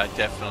theirs. Yeah,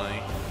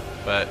 definitely.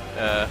 But,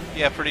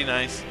 yeah, pretty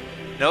nice.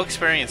 No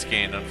experience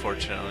gained,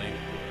 unfortunately.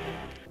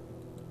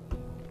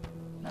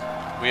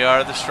 We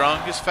are the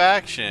strongest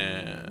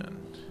faction.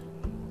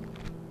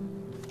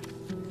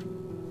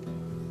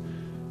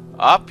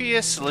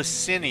 Appius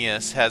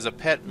Licinius has a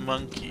pet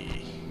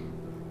monkey.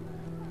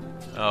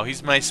 Oh,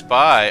 he's my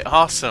spy.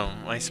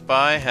 Awesome. My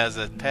spy has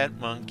a pet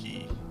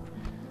monkey.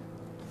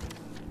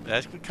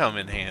 That could come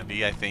in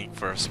handy, I think,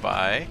 for a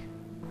spy.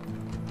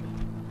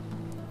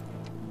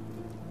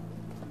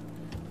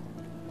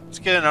 Let's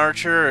get an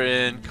archer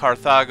in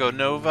Carthago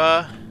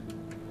Nova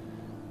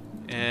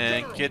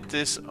and get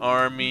this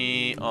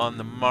army on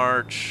the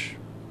march.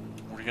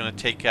 We're gonna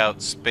take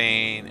out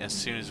Spain as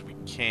soon as we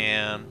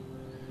can.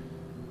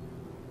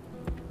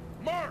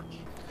 March!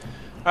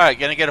 Alright,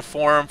 gonna get a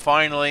forum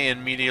finally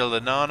in Media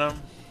Lananum.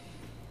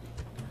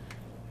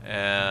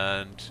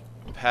 And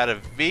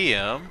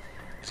Patavium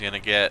is gonna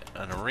get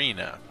an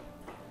arena.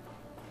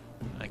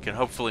 I can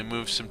hopefully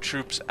move some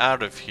troops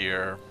out of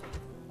here.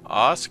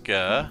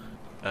 Osca,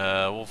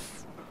 we'll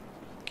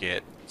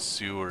get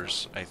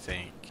sewers, I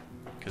think,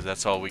 because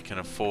that's all we can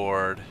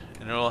afford,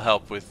 and it'll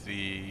help with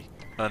the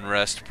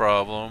unrest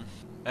problem.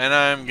 And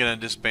I'm gonna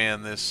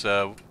disband this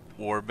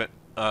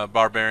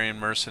barbarian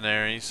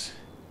mercenaries.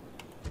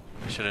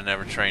 I should have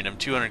never trained them.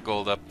 200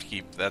 gold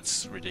upkeep,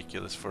 that's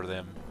ridiculous for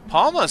them.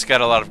 Palma's got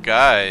a lot of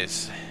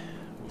guys,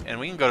 and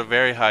we can go to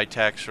very high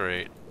tax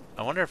rate.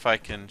 I wonder if I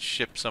can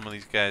ship some of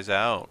these guys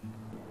out.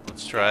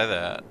 Let's try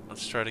that.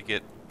 Let's try to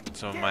get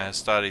some of my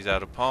Hastades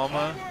out of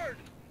Palma.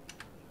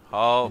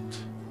 Halt.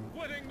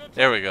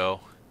 There we go.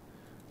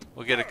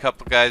 We'll get a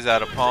couple guys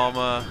out of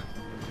Palma.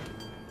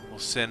 We'll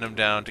send them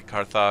down to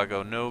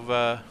Carthago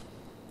Nova.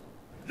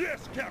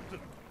 Yes, Captain.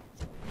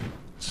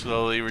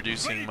 Slowly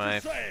reducing my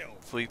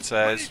fleet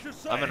size.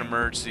 I'm gonna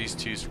merge these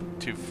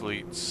two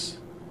fleets.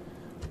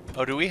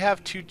 Oh, do we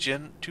have two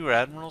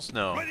admirals?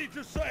 No. Ready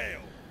to sail.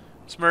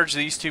 Let's merge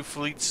these two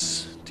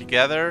fleets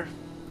together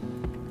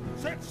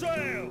Set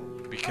sail.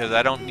 because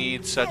I don't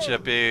need such a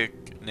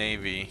big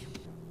navy.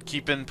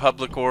 Keeping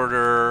public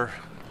order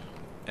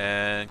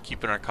and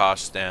keeping our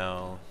costs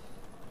down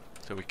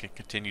so we can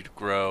continue to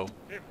grow.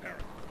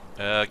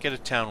 Get a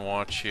town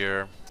watch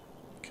here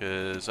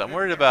because I'm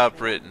worried about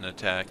Britain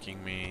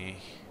attacking me.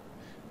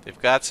 They've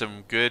got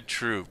some good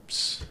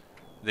troops.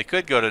 They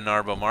could go to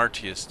Narbo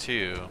Martius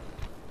too.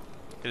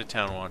 Get a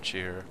town watch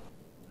here.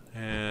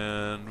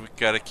 And we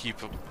gotta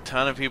keep a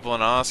ton of people in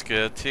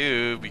Osca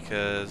too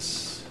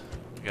because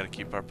we gotta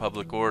keep our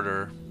public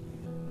order.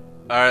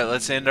 Alright,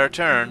 let's end our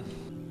turn.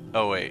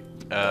 Oh wait,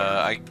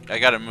 I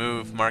gotta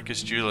move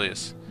Marcus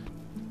Julius.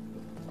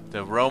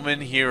 The Roman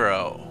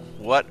hero.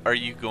 What are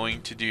you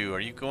going to do? Are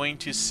you going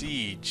to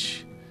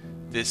siege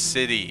this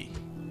city?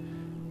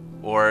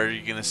 Or are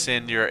you gonna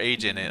send your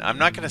agent in? I'm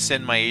not gonna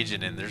send my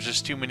agent in. There's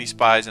just too many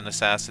spies and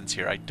assassins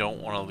here. I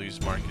don't want to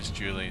lose Marcus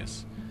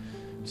Julius.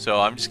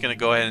 So I'm just gonna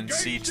go ahead and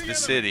siege the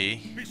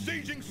city.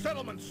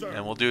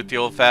 And we'll do it the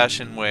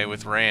old-fashioned way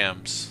with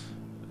rams.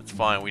 That's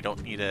fine. We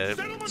don't need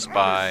a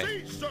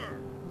spy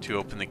to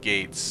open the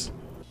gates.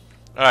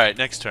 Alright,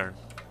 next turn.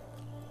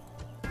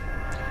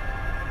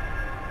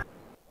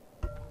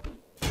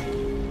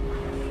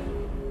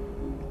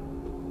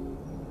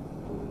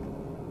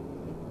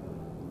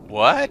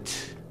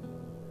 What?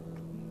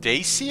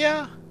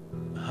 Dacia?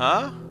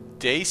 Huh?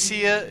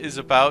 Dacia is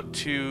about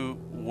to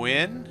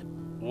win?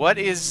 What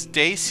is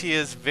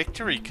Dacia's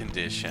victory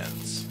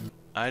conditions?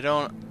 I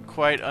don't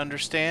quite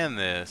understand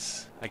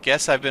this. I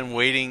guess I've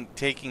been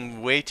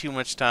taking way too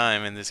much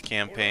time in this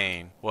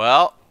campaign.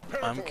 Well,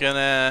 I'm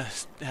gonna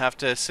have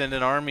to send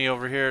an army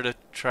over here to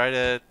try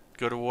to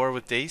go to war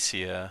with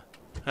Dacia.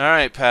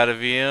 Alright,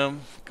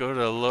 Patavium, go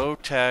to low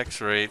tax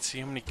rate,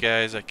 see how many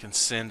guys I can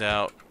send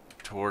out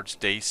towards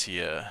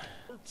Dacia.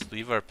 Let's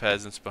leave our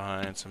peasants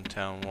behind, some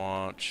town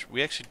watch.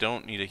 We actually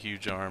don't need a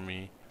huge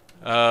army.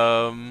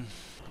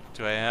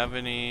 Do I have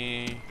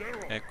any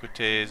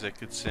equites I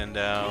could send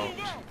out?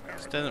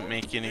 This doesn't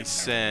make any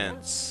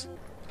sense.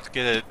 Let's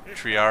get a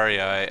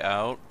Triarii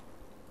out.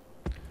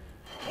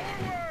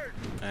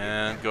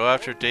 And go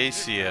after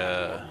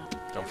Dacia.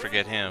 Don't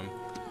forget him.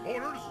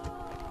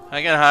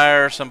 I can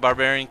hire some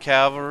barbarian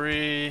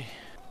cavalry.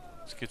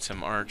 Let's get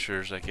some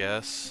archers, I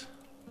guess.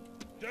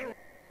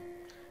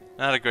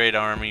 Not a great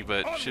army,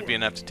 but should be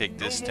enough to take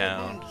this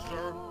town.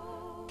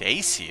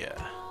 Dacia.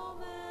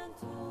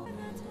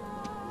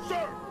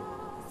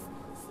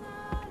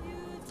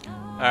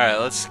 Alright,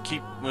 let's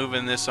keep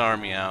moving this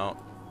army out.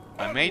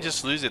 I may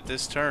just lose it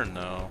this turn,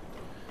 though.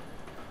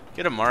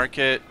 Get a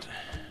market.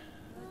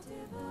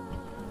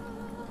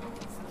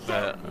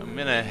 But I'm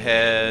gonna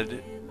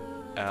head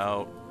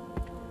out.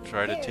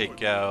 Try to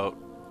take out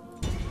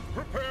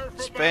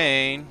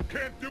Spain.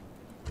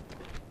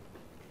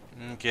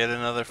 And get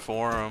another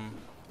forum.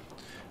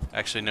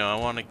 Actually, no, I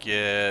want to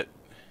get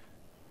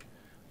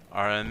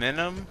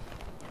Imminent,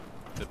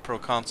 the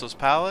proconsul's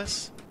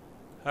palace.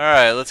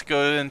 Alright, let's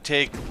go and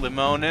take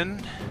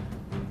Limonin.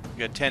 We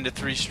got 10 to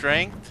 3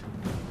 strength.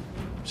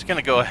 I'm just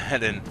gonna go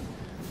ahead and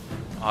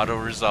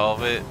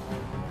auto-resolve it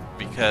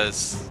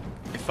because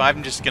if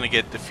I'm just gonna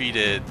get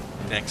defeated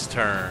next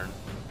turn,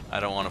 I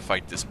don't want to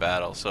fight this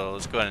battle. So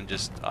let's go ahead and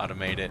just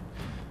automate it.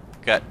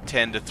 got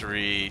 10 to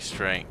 3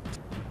 strength.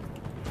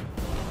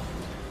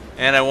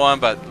 And I won,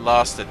 but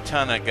lost a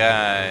ton of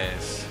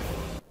guys.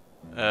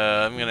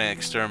 I'm gonna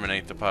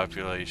exterminate the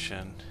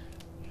population.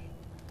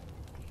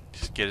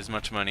 Just get as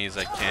much money as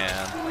I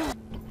can.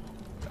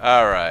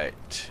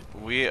 Alright.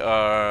 We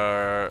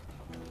are...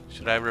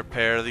 Should I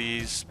repair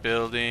these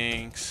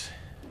buildings?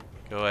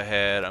 Go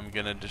ahead. I'm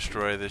gonna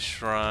destroy this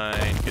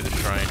shrine. Get a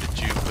shrine to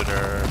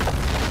Jupiter.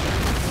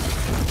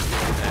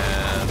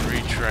 And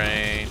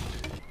retrain.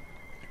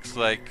 Looks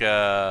like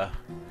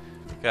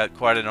got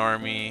quite an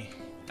army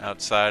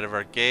outside of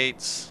our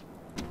gates.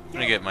 I'm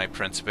gonna get my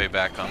Principe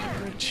back on the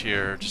bridge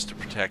here just to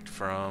protect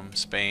from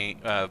Spain,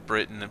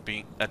 Britain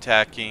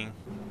attacking,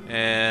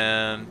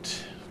 and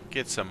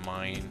get some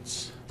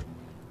mines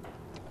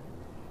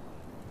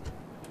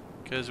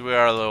because we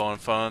are low on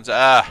funds.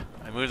 I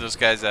moved those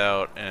guys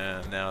out,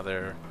 and now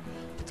they're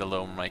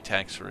below my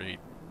tax rate.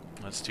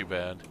 That's too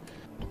bad.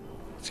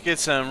 Let's get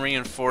some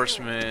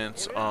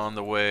reinforcements on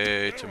the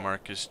way to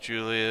Marcus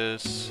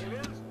Julius.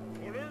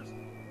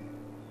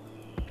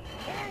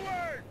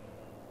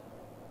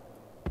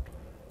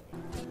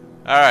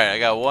 Alright, I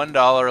got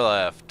 $1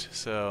 left,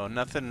 so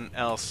nothing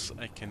else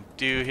I can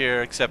do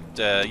here except,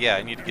 yeah,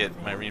 I need to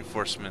get my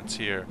reinforcements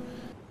here.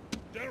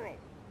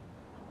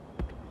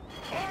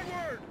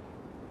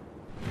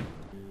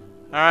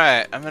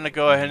 Alright, I'm gonna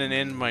go ahead and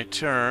end my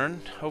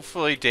turn.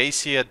 Hopefully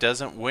Dacia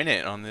doesn't win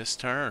it on this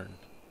turn.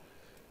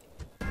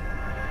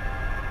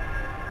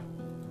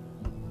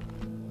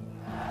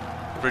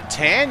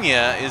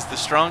 Britannia is the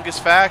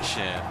strongest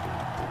faction.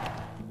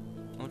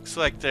 Looks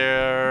like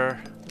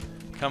they're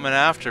coming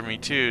after me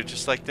too,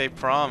 just like they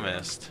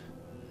promised.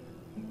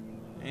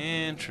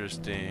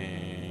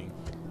 Interesting.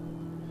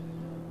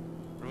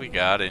 What do we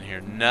got in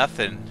here?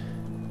 Nothing.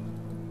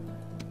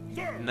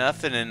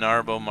 Nothing in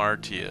Narbo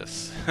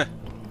Martius.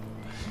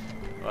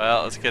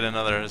 Well, let's get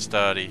another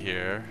Hastati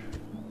here.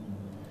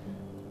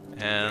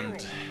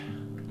 And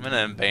I'm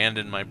gonna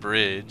abandon my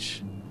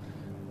bridge.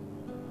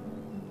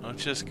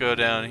 Let's just go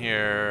down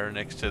here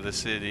next to the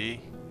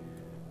city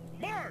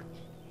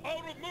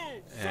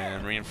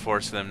and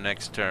reinforce them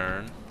next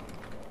turn.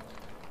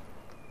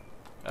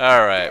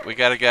 Alright, we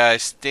got a guy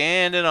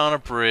standing on a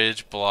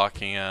bridge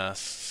blocking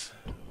us,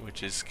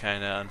 which is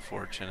kind of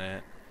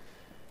unfortunate.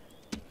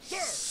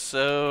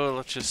 So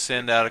let's just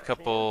send out a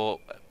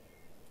couple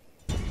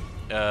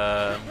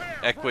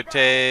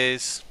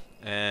Equites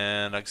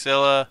and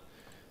Auxilia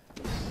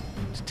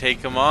to take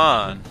him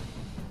on.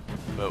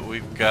 But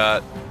we've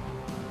got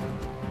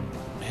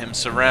him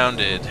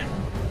surrounded.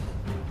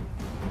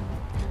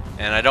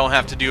 And I don't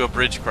have to do a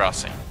bridge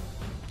crossing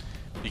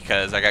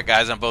because I got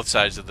guys on both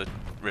sides of the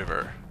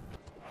river.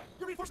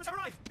 Your reinforcements have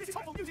arrived. This is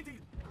hopeful news indeed.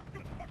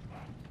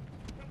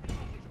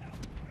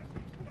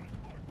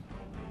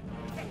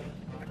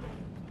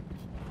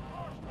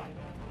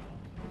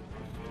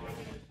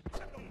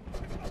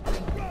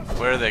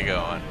 Where are they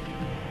going?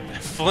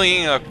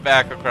 Fleeing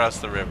back across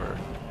the river.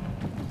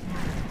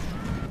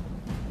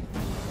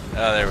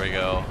 Oh, there we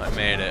go. I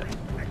made it.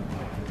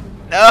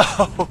 No!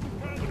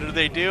 What are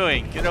they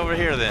doing? Get over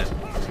here then.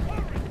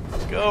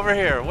 Go over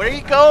here. Where are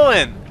you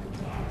going?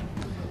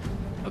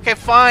 Okay,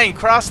 fine.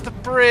 Cross the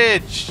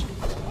bridge.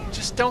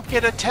 Just don't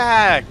get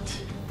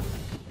attacked.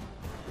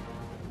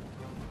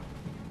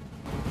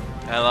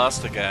 I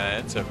lost a guy.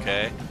 It's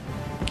okay.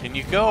 Can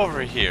you go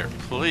over here,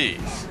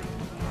 please?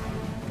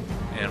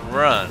 And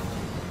run.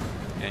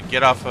 And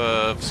get off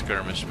of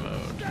skirmish mode.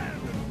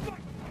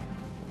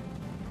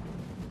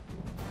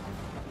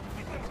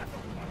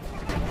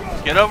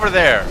 Get over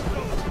there.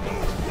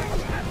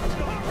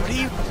 What are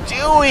you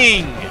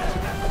doing?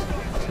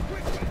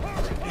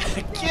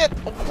 Get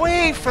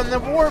away from the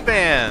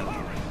warband.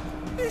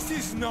 This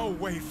is no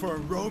way for a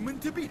Roman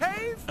to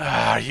behave.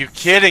 Are you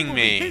kidding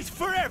me? He's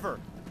forever.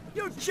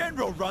 Your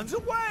general runs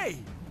away.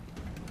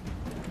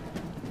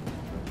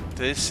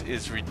 This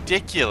is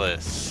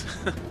ridiculous.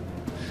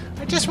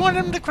 I just want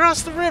him to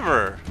cross the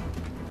river.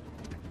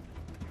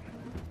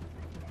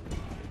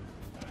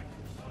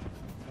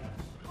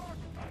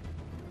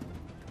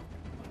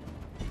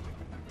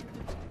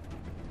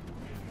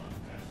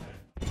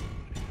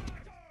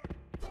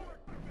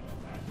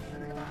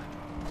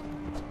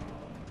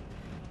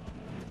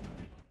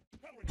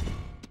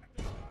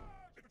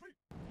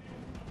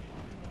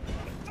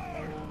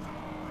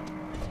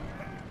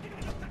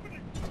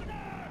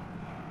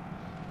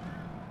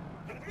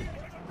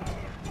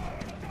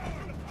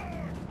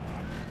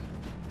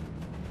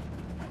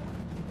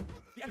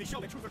 The enemy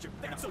show their true virtue.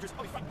 They are not soldiers,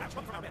 only front match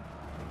from our men.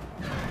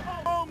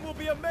 Rome will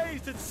be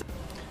amazed at.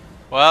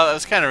 Well, that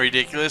was kind of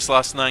ridiculous.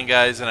 Lost 9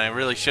 guys, and I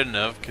really shouldn't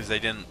have because they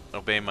didn't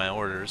obey my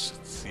orders.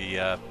 It's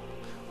the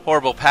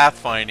horrible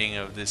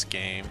pathfinding of this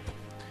game.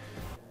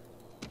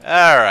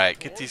 Alright,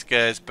 get these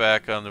guys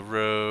back on the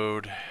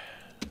road.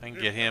 I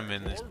can get him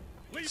in the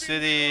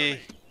city.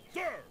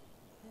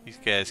 These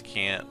guys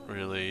can't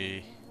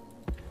really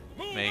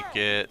make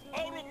it.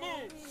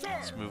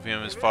 Let's move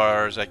him as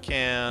far as I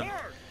can.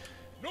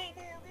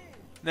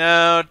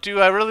 Now, do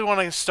I really want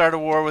to start a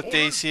war with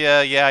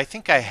Dacia? Yeah, I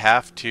think I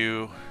have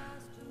to.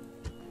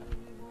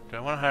 Do I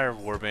want to hire a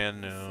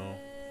warband? No.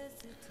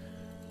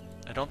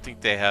 I don't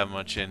think they have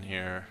much in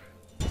here.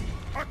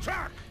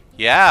 Attack!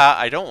 Yeah,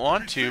 I don't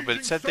want to, but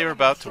it said they were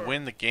about to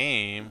win the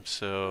game,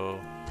 so...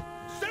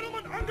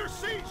 Settlement under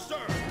siege, sir!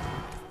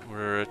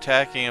 We're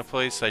attacking a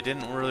place I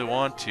didn't really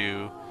want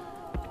to.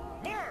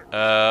 March!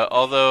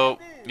 Although,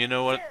 you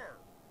know what?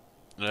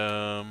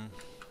 General.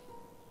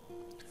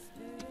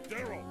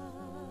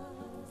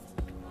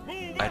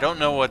 I don't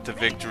know what the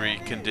victory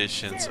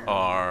conditions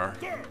are.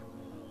 Sir.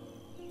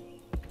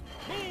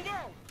 Move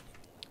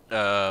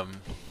out!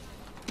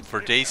 For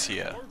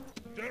Dacia.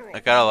 General. I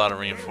got a lot of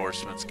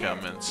reinforcements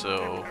coming,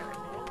 so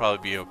we'll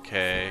probably be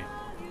okay.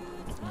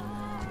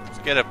 Let's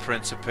get a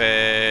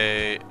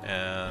Principe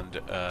and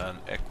an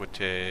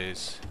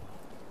Equites.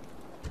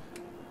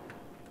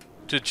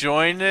 To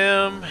join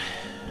them,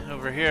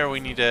 over here we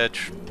need to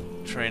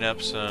train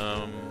up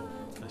some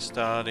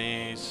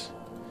Astartes.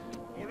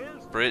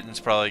 Britain's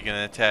probably going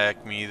to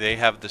attack me. They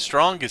have the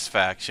strongest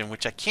faction,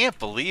 which I can't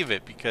believe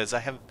it because I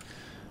have a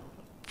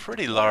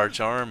pretty large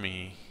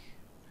army.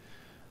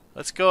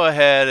 Let's go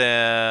ahead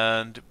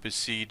and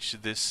besiege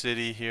this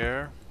city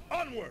here.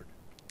 Onward!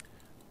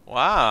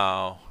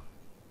 Wow.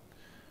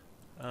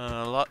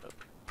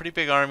 Pretty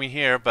big army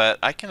here, but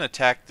I can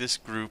attack this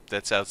group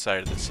that's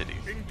outside of the city.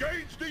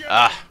 Engage the enemy!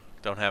 Ah,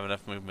 don't have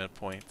enough movement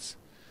points.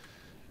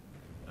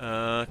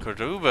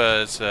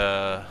 Cordoba is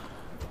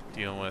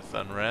dealing with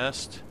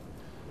unrest.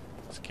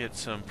 Let's get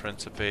some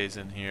Principes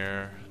in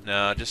here.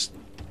 No, just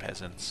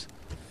peasants.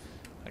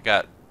 I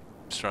got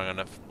strong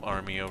enough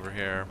army over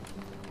here.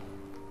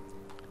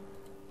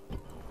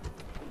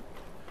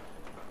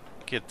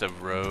 Get the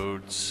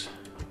roads.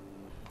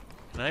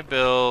 Can I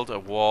build a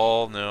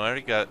wall? No, I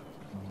already got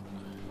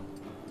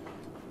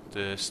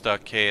the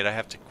stockade. I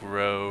have to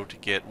grow to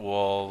get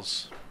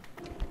walls.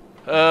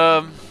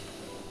 I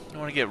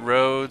want to get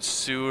roads,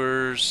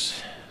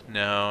 sewers.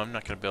 No, I'm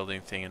not going to build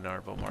anything in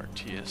Narbo,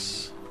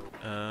 Martius.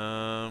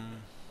 Kind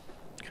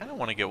of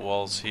want to get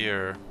walls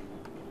here.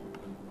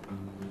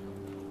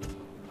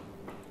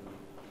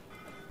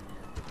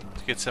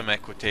 Let's get some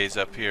Equites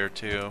up here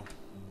too.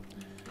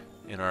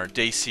 In our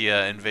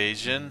Dacia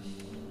invasion.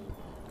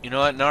 You know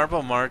what,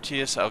 Narbo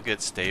Martius, I'll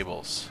get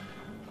stables.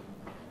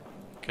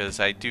 Because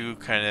I do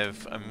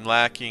I'm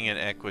lacking in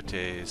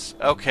Equites.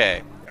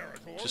 Okay,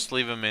 just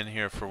leave them in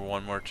here for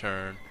one more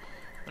turn.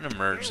 I'm going to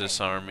merge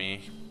this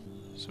army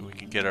so we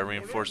can get our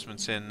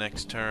reinforcements in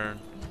next turn.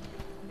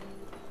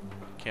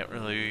 Can't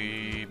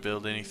really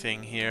build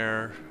anything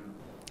here.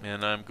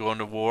 And I'm going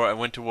to war. I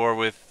went to war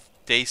with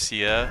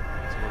Dacia,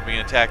 so we're being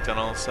attacked on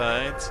all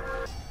sides.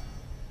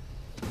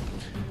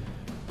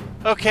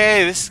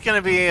 Okay, this is going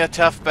to be a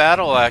tough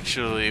battle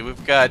actually.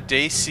 We've got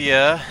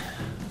Dacia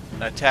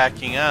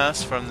attacking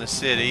us from the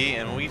city,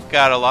 and we've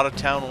got a lot of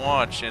town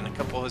watch and a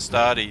couple of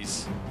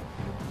Astartes.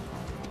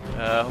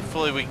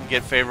 Hopefully we can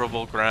get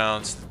favorable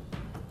grounds.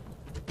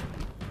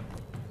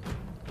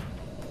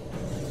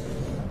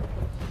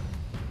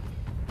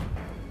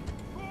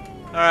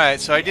 Alright,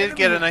 so I did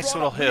get a nice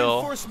little hill.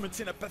 Reinforcements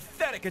in a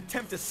pathetic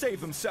attempt to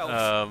save themselves.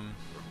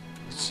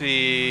 Let's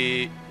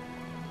see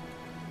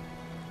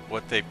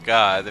what they've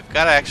got. They've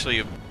got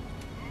actually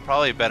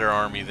probably a better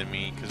army than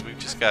me because we've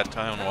just got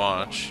town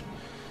watch.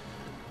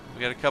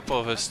 We got a couple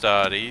of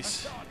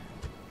Astartes.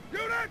 We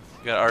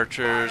got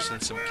archers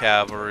and some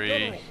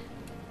cavalry.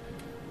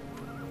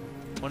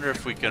 Wonder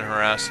if we can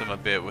harass them a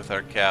bit with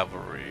our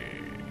cavalry.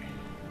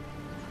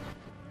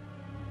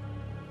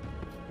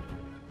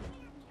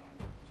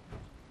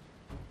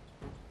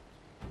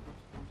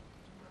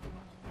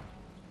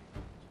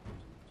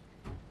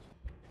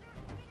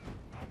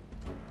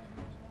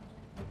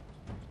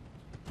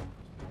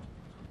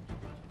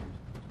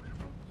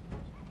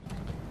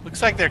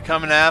 Looks like they're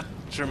coming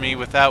after me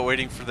without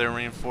waiting for their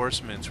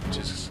reinforcements, which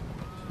is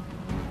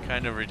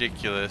kind of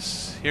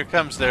ridiculous. Here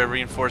comes their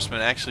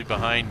reinforcement actually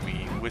behind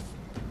me with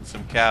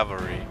some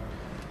cavalry.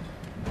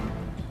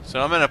 So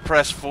I'm going to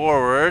press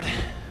forward.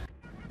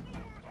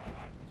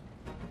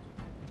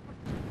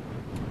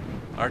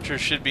 Archers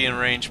should be in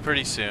range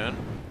pretty soon.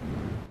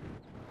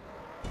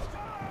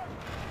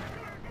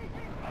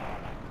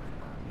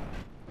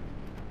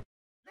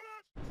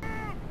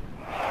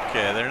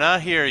 Okay, they're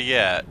not here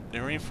yet.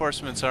 The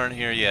reinforcements aren't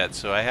here yet,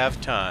 so I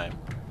have time.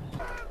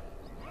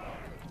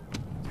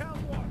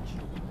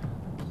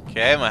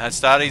 Okay, my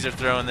Astartes are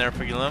throwing their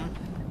pilum.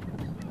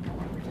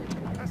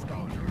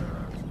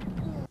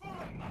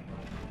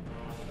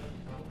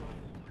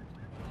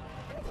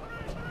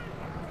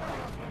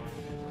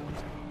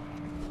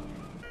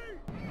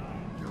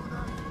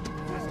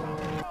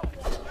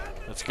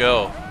 Let's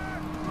go.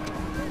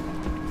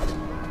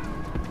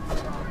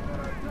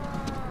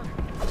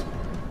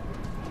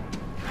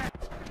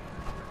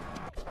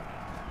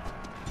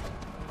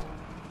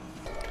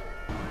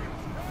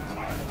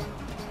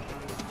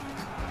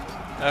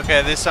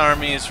 Okay, this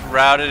army is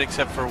routed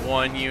except for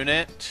one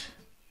unit.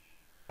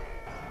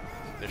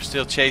 They're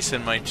still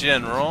chasing my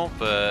general,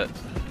 but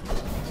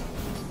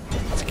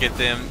let's get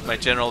my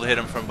general to hit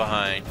him from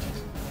behind.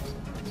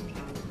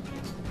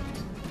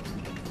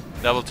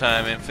 Double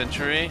time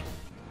infantry.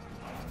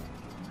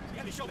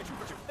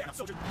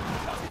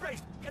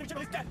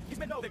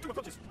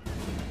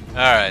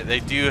 Alright, they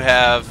do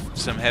have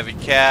some heavy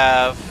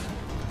cav.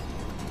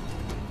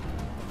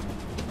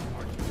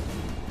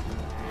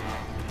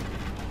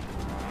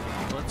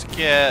 Let's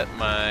get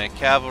my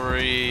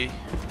cavalry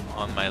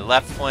on my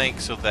left flank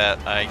so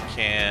that I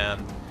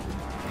can...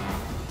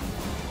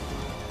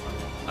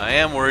 I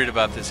am worried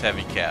about this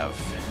heavy cav.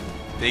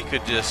 They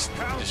could just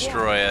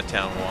destroy a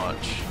town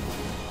watch.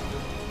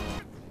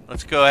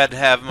 Let's go ahead and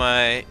have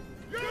my...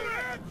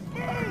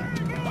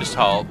 Just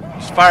halt.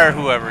 Just fire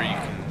whoever you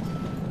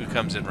can, who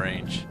comes in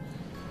range.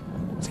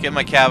 Let's get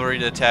my cavalry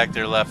to attack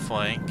their left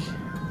flank.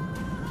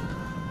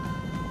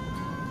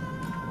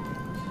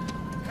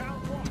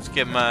 Let's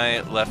get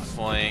my left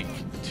flank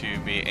to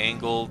be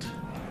angled.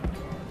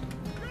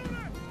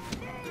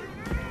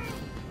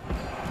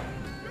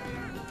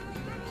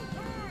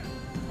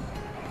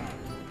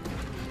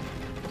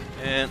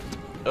 And,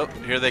 oh,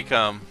 here they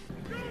come.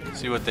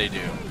 See what they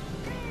do.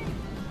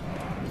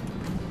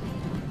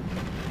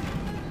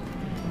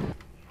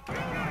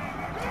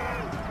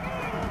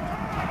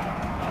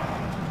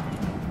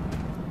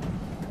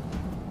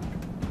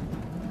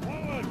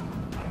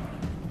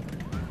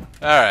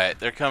 Alright,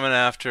 they're coming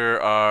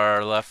after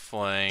our left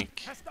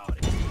flank. Let's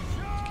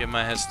get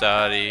my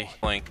Hastati.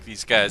 Flank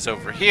these guys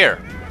over here.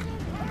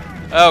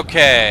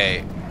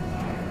 Okay.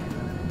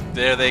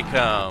 There they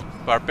come.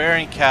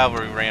 Barbarian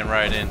cavalry ran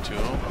right into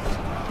them.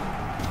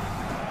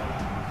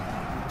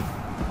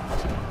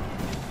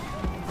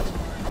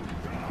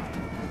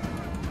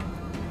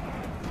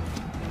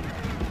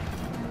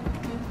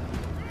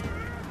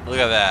 Look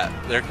at that.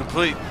 They're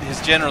complete.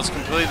 His general's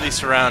completely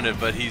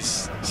surrounded, but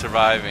he's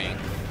surviving.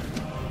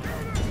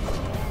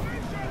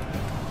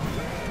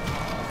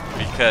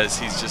 Because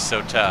he's just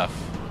so tough.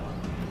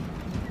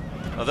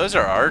 Oh, those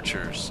are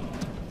archers.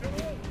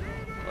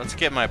 Let's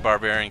get my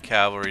barbarian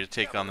cavalry to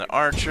take on the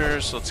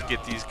archers. Let's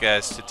get these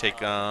guys to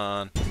take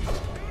on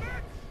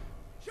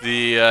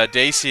the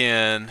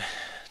Dacian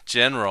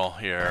general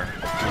here,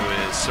 who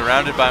is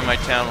surrounded by my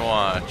town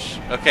watch.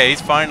 Okay,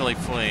 he's finally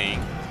fleeing.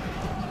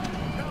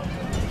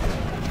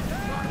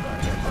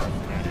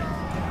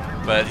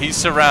 But he's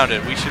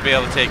surrounded. We should be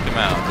able to take him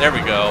out. There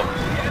we go.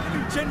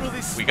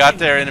 We got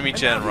their enemy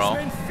general.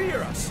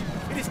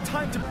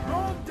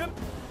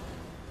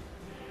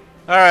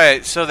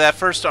 Alright, so that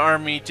first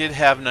army did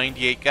have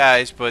 98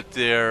 guys, but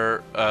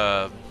their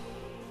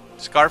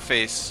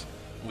Scarface,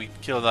 we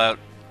killed out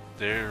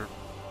their...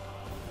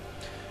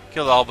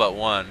 killed all but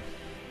one.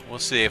 We'll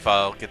see if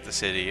I'll get the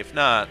city. If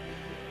not,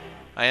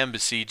 I am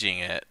besieging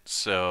it,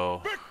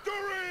 so...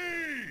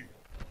 Victory!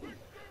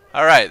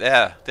 Alright,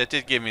 yeah, that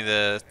did give me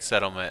the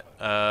settlement.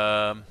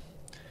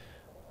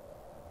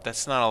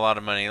 That's not a lot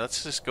of money.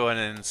 Let's just go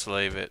ahead and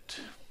enslave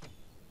it.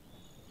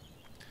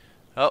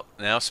 Oh,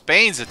 now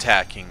Spain's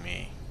attacking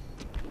me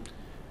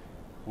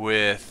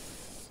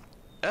with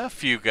a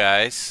few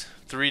guys,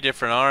 3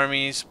 different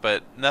armies,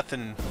 but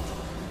nothing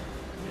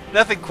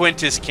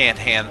Quintus can't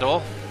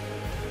handle.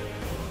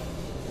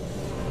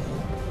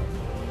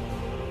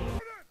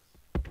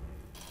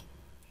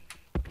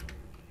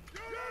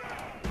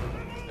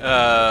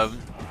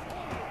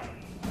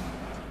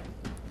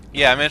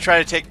 Yeah, I'm gonna try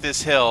to take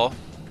this hill.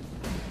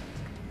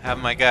 Have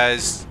my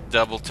guys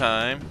double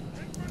time.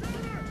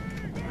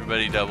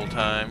 Everybody double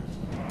time.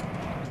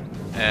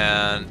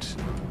 And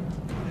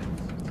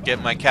get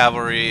my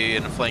cavalry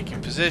in a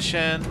flanking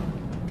position.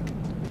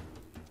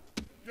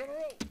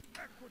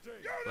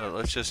 Well,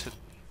 let's just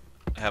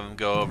have them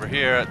go over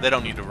here. They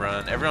don't need to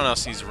run. Everyone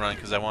else needs to run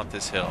because I want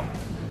this hill.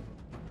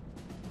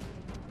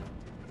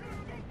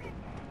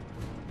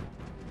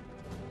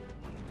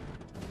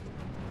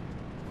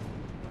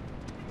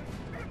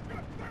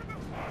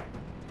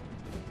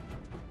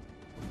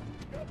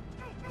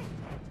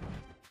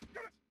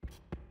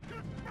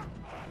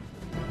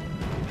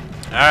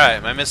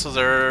 Alright, my missiles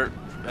are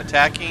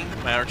attacking,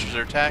 my archers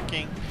are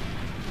attacking.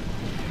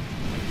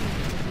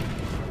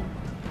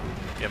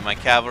 Get my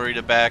cavalry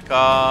to back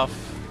off.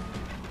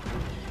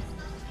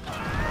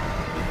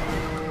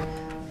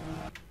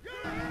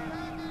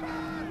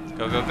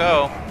 Go, go,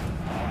 go.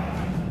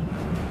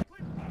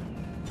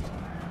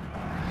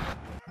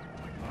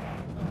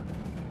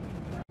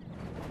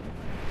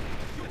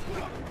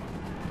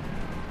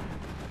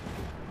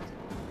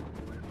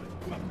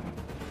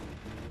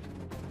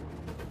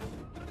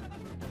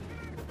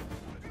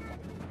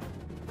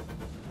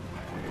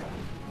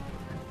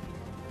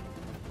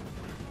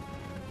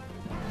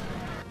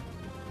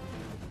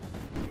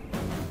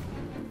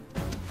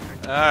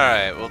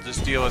 Alright, we'll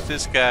just deal with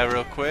this guy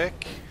real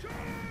quick.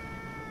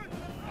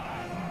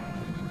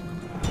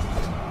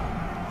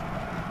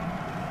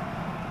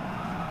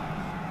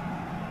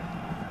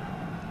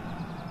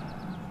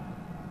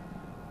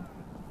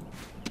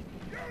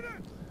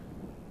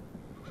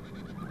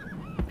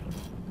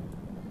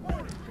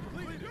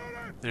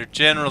 Their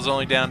general's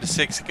only down to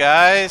 6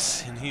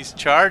 guys, and he's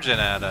charging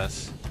at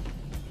us.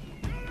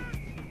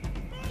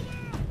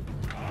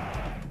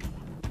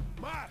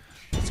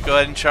 Let's go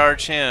ahead and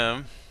charge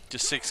him.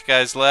 Just 6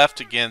 guys left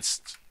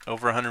against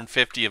over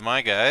 150 of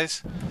my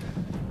guys.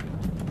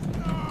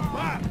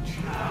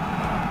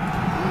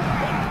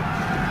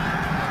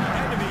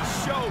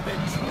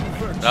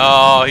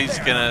 Oh, he's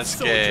gonna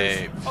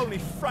escape. Only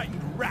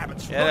frightened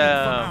rabbits Get running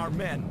him. from our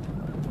men.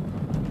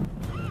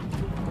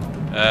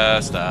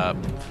 Stop.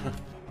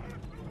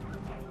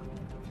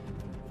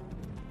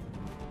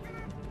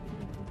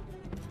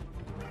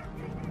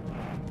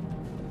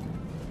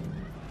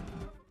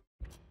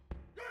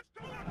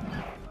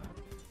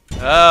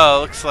 Oh,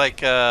 looks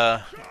like he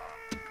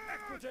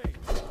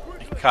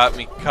caught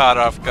me caught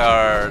off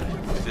guard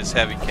with his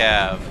heavy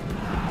cav.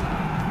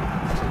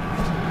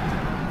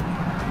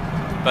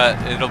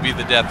 But it'll be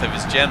the death of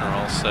his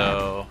general,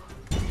 so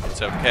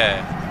it's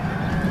okay.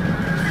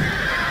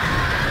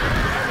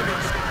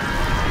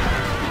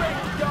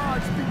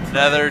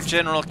 Another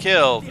general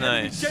killed.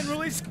 Nice. The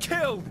general is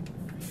killed.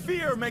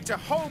 Fear makes a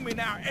home in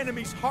our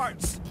enemies'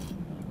 hearts.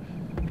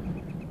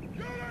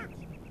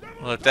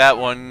 Let that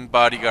one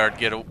bodyguard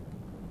get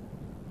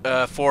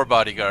a 4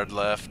 bodyguard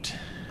left.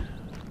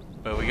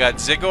 But we got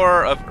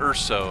Zigor of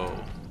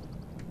Urso.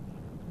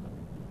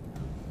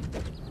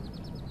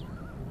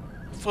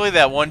 Hopefully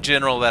that one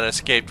general that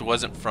escaped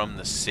wasn't from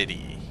the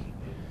city.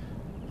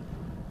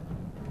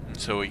 And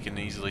so we can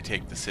easily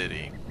take the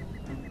city.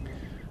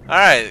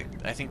 Alright,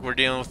 I think we're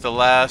dealing with the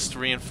last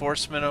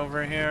reinforcement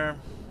over here.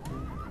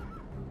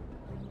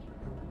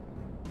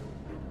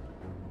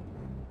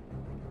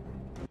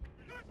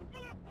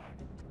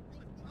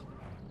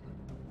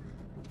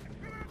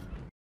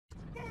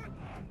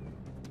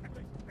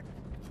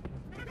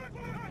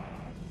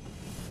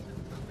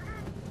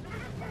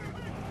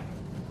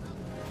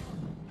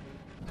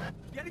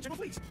 The enemy general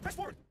flees. Press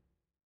forward.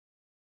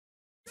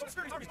 So the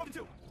Spirit army spoken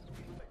to.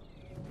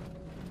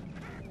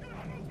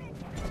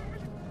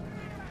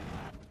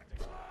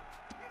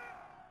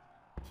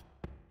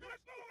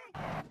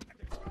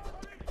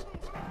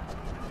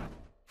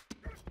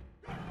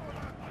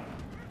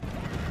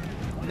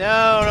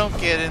 No, don't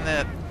get in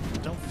that.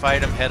 Don't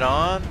fight him head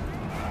on.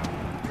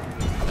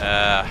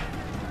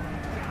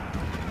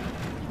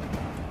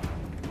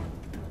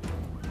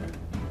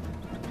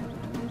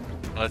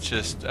 Let's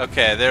just.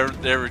 Okay,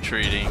 they're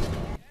retreating.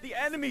 The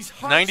enemy's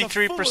hearts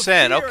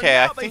 93%.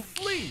 Okay, I think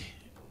flee.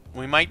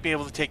 we might be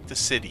able to take the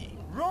city.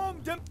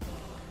 Rome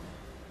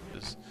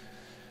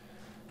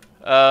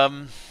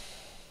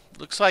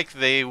Looks like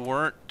they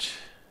weren't.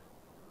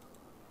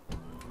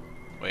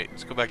 Wait,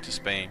 let's go back to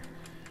Spain.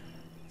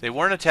 They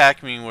weren't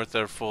attacking me with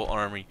their full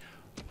army.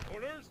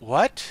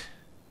 What?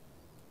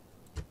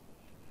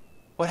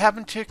 What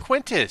happened to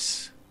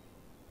Quintus?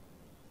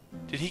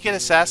 Did he get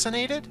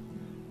assassinated?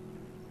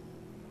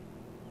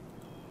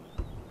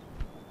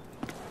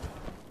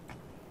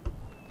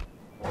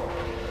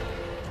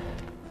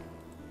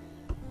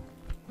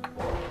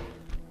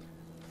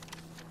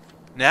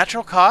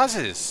 Natural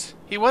causes.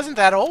 He wasn't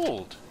that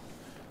old.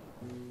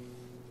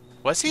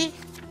 Was he?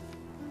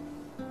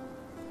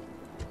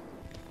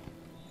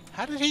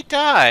 How did he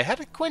die? How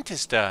did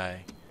Quintus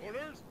die?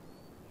 Orders?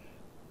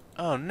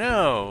 Oh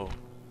no.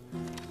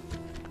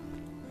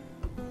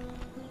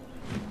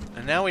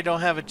 And now we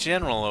don't have a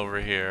general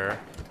over here.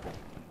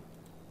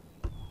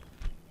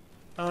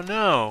 Oh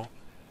no.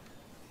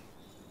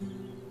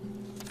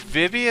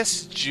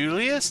 Vibius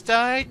Julius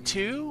died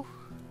too?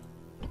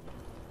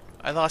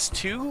 I lost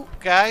 2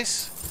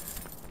 guys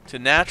to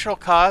natural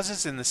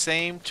causes in the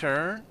same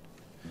turn.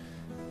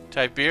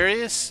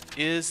 Tiberius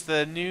is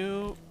the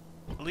new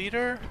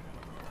leader?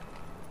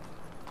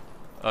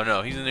 Oh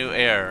no, he's the new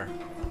heir.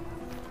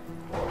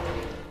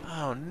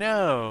 Oh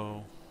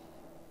no.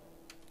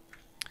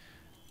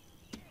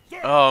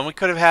 Oh, and we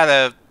could have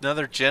had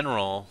another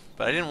general,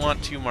 but I didn't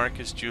want 2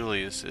 Marcus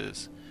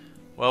Juliuses.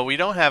 Well, we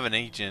don't have an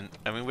agent.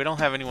 I mean, we don't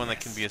have anyone that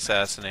can be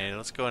assassinated.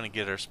 Let's go in and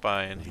get our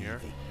spy in here.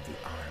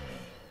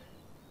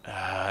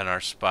 And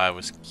our spy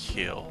was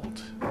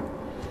killed.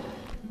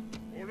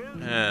 Orders?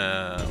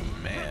 Oh,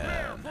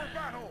 man. For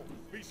battle!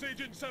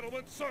 Besieging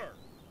settlement, sir!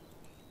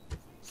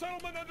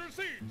 Settlement under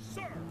siege,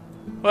 sir!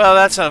 Well,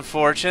 that's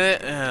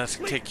unfortunate. Let's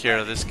take care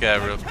of this guy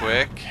real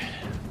quick.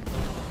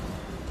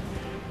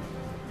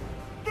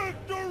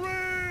 Victory!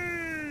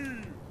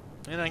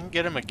 And I can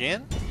get him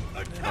again?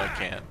 No, I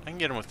can't. I can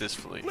get him with this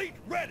fleet. Fleet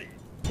ready!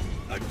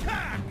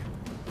 Attack!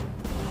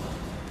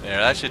 There,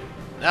 that should...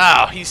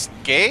 Oh, he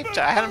escaped?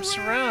 I had him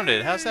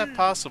surrounded. How's that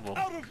possible?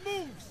 Out of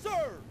move,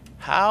 sir!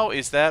 How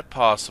is that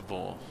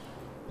possible?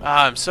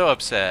 Ah, I'm so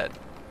upset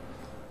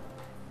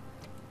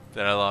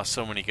that I lost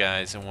so many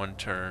guys in one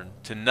turn.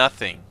 To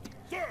nothing.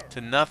 Sir! To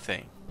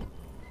nothing.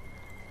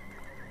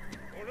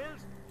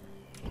 Orders?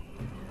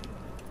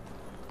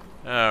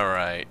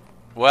 Alright.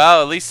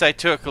 Well, at least I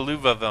took a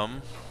loop of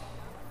them.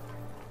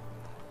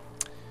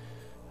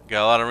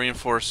 Got a lot of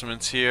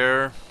reinforcements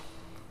here.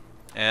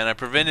 And I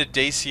prevented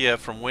Dacia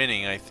from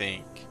winning, I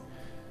think.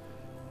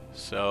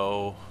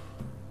 So,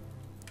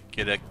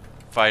 get a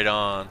fight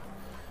on.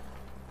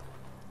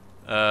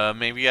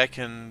 Maybe I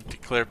can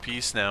declare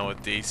peace now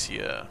with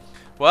Dacia.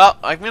 Well,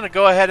 I'm going to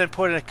go ahead and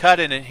put a cut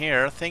in it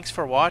here. Thanks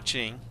for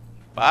watching.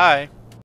 Bye.